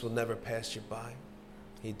 Jesus will never pass you by.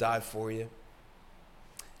 He died for you.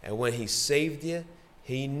 And when He saved you,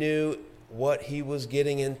 He knew what He was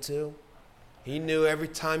getting into. He knew every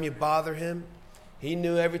time you bother Him. He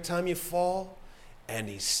knew every time you fall. And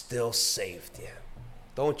He still saved you.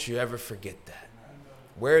 Don't you ever forget that.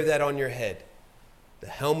 Wear that on your head. The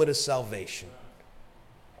helmet of salvation.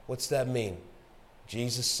 What's that mean?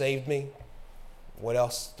 Jesus saved me. What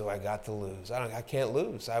else do I got to lose? I can't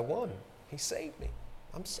lose. I won. He saved me.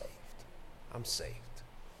 I'm saved. I'm saved.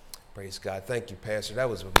 Praise God. Thank you, Pastor. That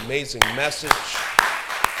was an amazing message.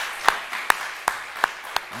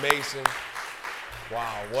 Amazing.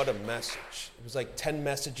 Wow, what a message. It was like 10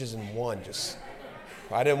 messages in one.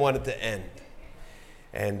 I didn't want it to end.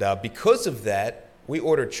 And because of that, we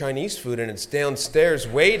ordered Chinese food, and it's downstairs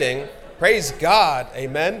waiting. Praise God.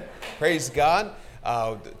 Amen. Praise God.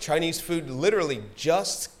 Chinese food literally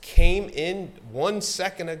just came in 1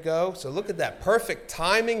 second ago. So look at that. Perfect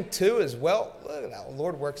timing, too, as well. Look at how the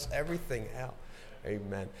Lord works everything out.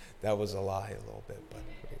 Amen. That was a lie a little bit, but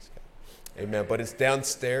praise God. Amen. But it's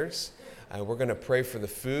downstairs. We're going to pray for the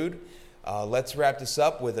food. Let's wrap this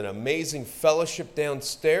up with an amazing fellowship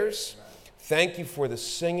downstairs. Thank you for the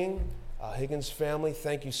singing, Higgins family.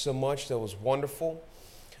 Thank you so much. That was wonderful.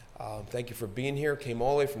 Thank you for being here. Came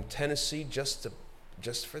all the way from Tennessee just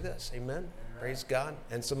for this. Amen. Praise God.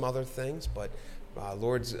 And some other things. But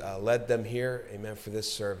Lord's led them here, amen, for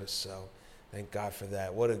this service. So thank God for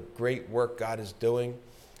that. What a great work God is doing.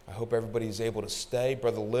 I hope everybody's able to stay.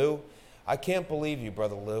 Brother Lou, I can't believe you,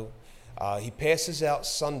 Brother Lou. He passes out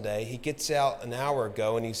Sunday. He gets out an hour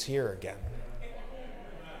ago, and he's here again.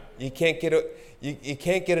 You can't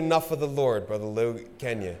get enough of the Lord, Brother Lou,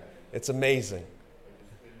 can you? It's amazing.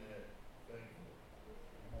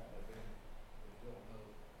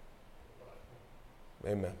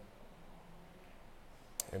 Amen.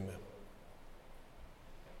 Amen.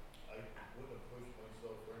 I wouldn't have pushed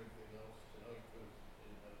myself for anything else tonight because I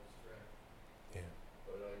didn't have the strength. Yeah.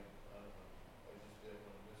 But I just didn't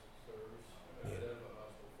want to miss the service. I Yeah. was at the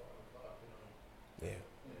hospital 5 o'clock tonight. Yeah.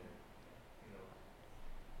 And,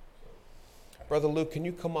 so. Brother Lou, can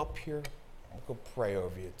you come up here? I'll go pray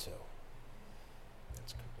over you too.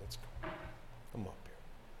 Let's go. Come up here.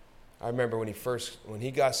 I remember when he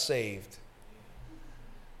got saved,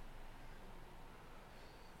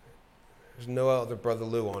 there's no other Brother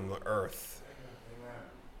Lou on the earth. Amen.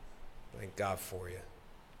 Thank God for you.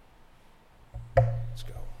 Let's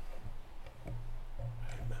go.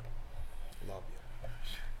 Amen. Love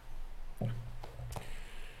you.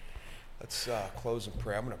 Let's close in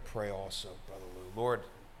prayer. I'm going to pray also, Brother Lou. Lord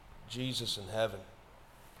Jesus in heaven,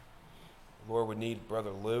 Lord, we need Brother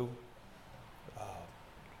Lou. I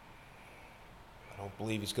don't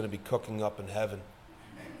believe he's going to be cooking up in heaven.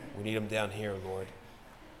 We need him down here, Lord.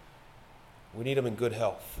 We need him in good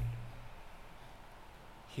health.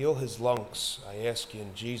 Heal his lungs. I ask you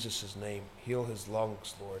in Jesus' name, heal his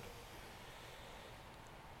lungs, Lord.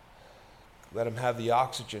 Let him have the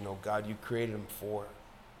oxygen, oh God, you created him for.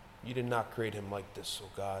 You did not create him like this, oh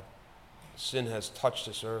God. Sin has touched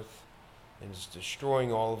this earth and is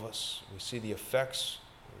destroying all of us. We see the effects,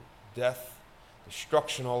 death,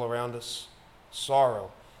 destruction all around us,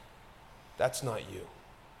 sorrow. That's not you.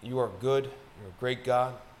 You are good. You're a great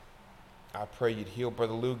God. I pray you'd heal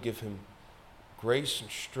Brother Lou, give him grace and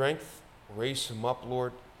strength, raise him up,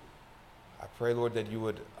 Lord. I pray, Lord, that you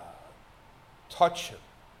would touch him,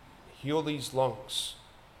 heal these lungs,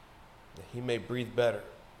 that he may breathe better,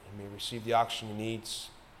 he may receive the oxygen he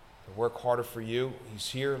needs, to work harder for you.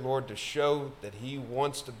 He's here, Lord, to show that he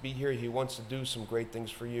wants to be here. He wants to do some great things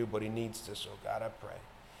for you, but he needs this. Oh, God, I pray.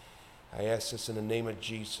 I ask this in the name of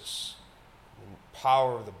Jesus. In the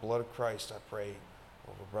power of the blood of Christ, I pray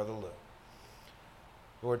over Brother Lou.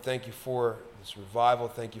 Lord, thank you for this revival.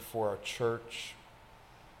 Thank you for our church.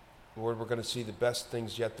 Lord, we're going to see the best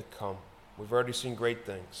things yet to come. We've already seen great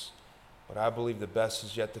things, but I believe the best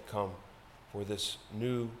is yet to come for this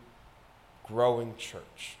new, growing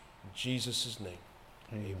church. In Jesus' name,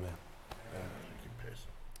 amen. Amen.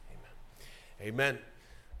 Amen.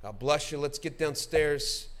 God bless you. Let's get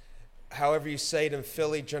downstairs. However you say it in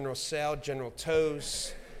Philly, General Sal, General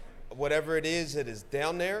Toes, whatever it is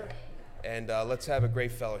down there. And let's have a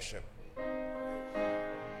great fellowship.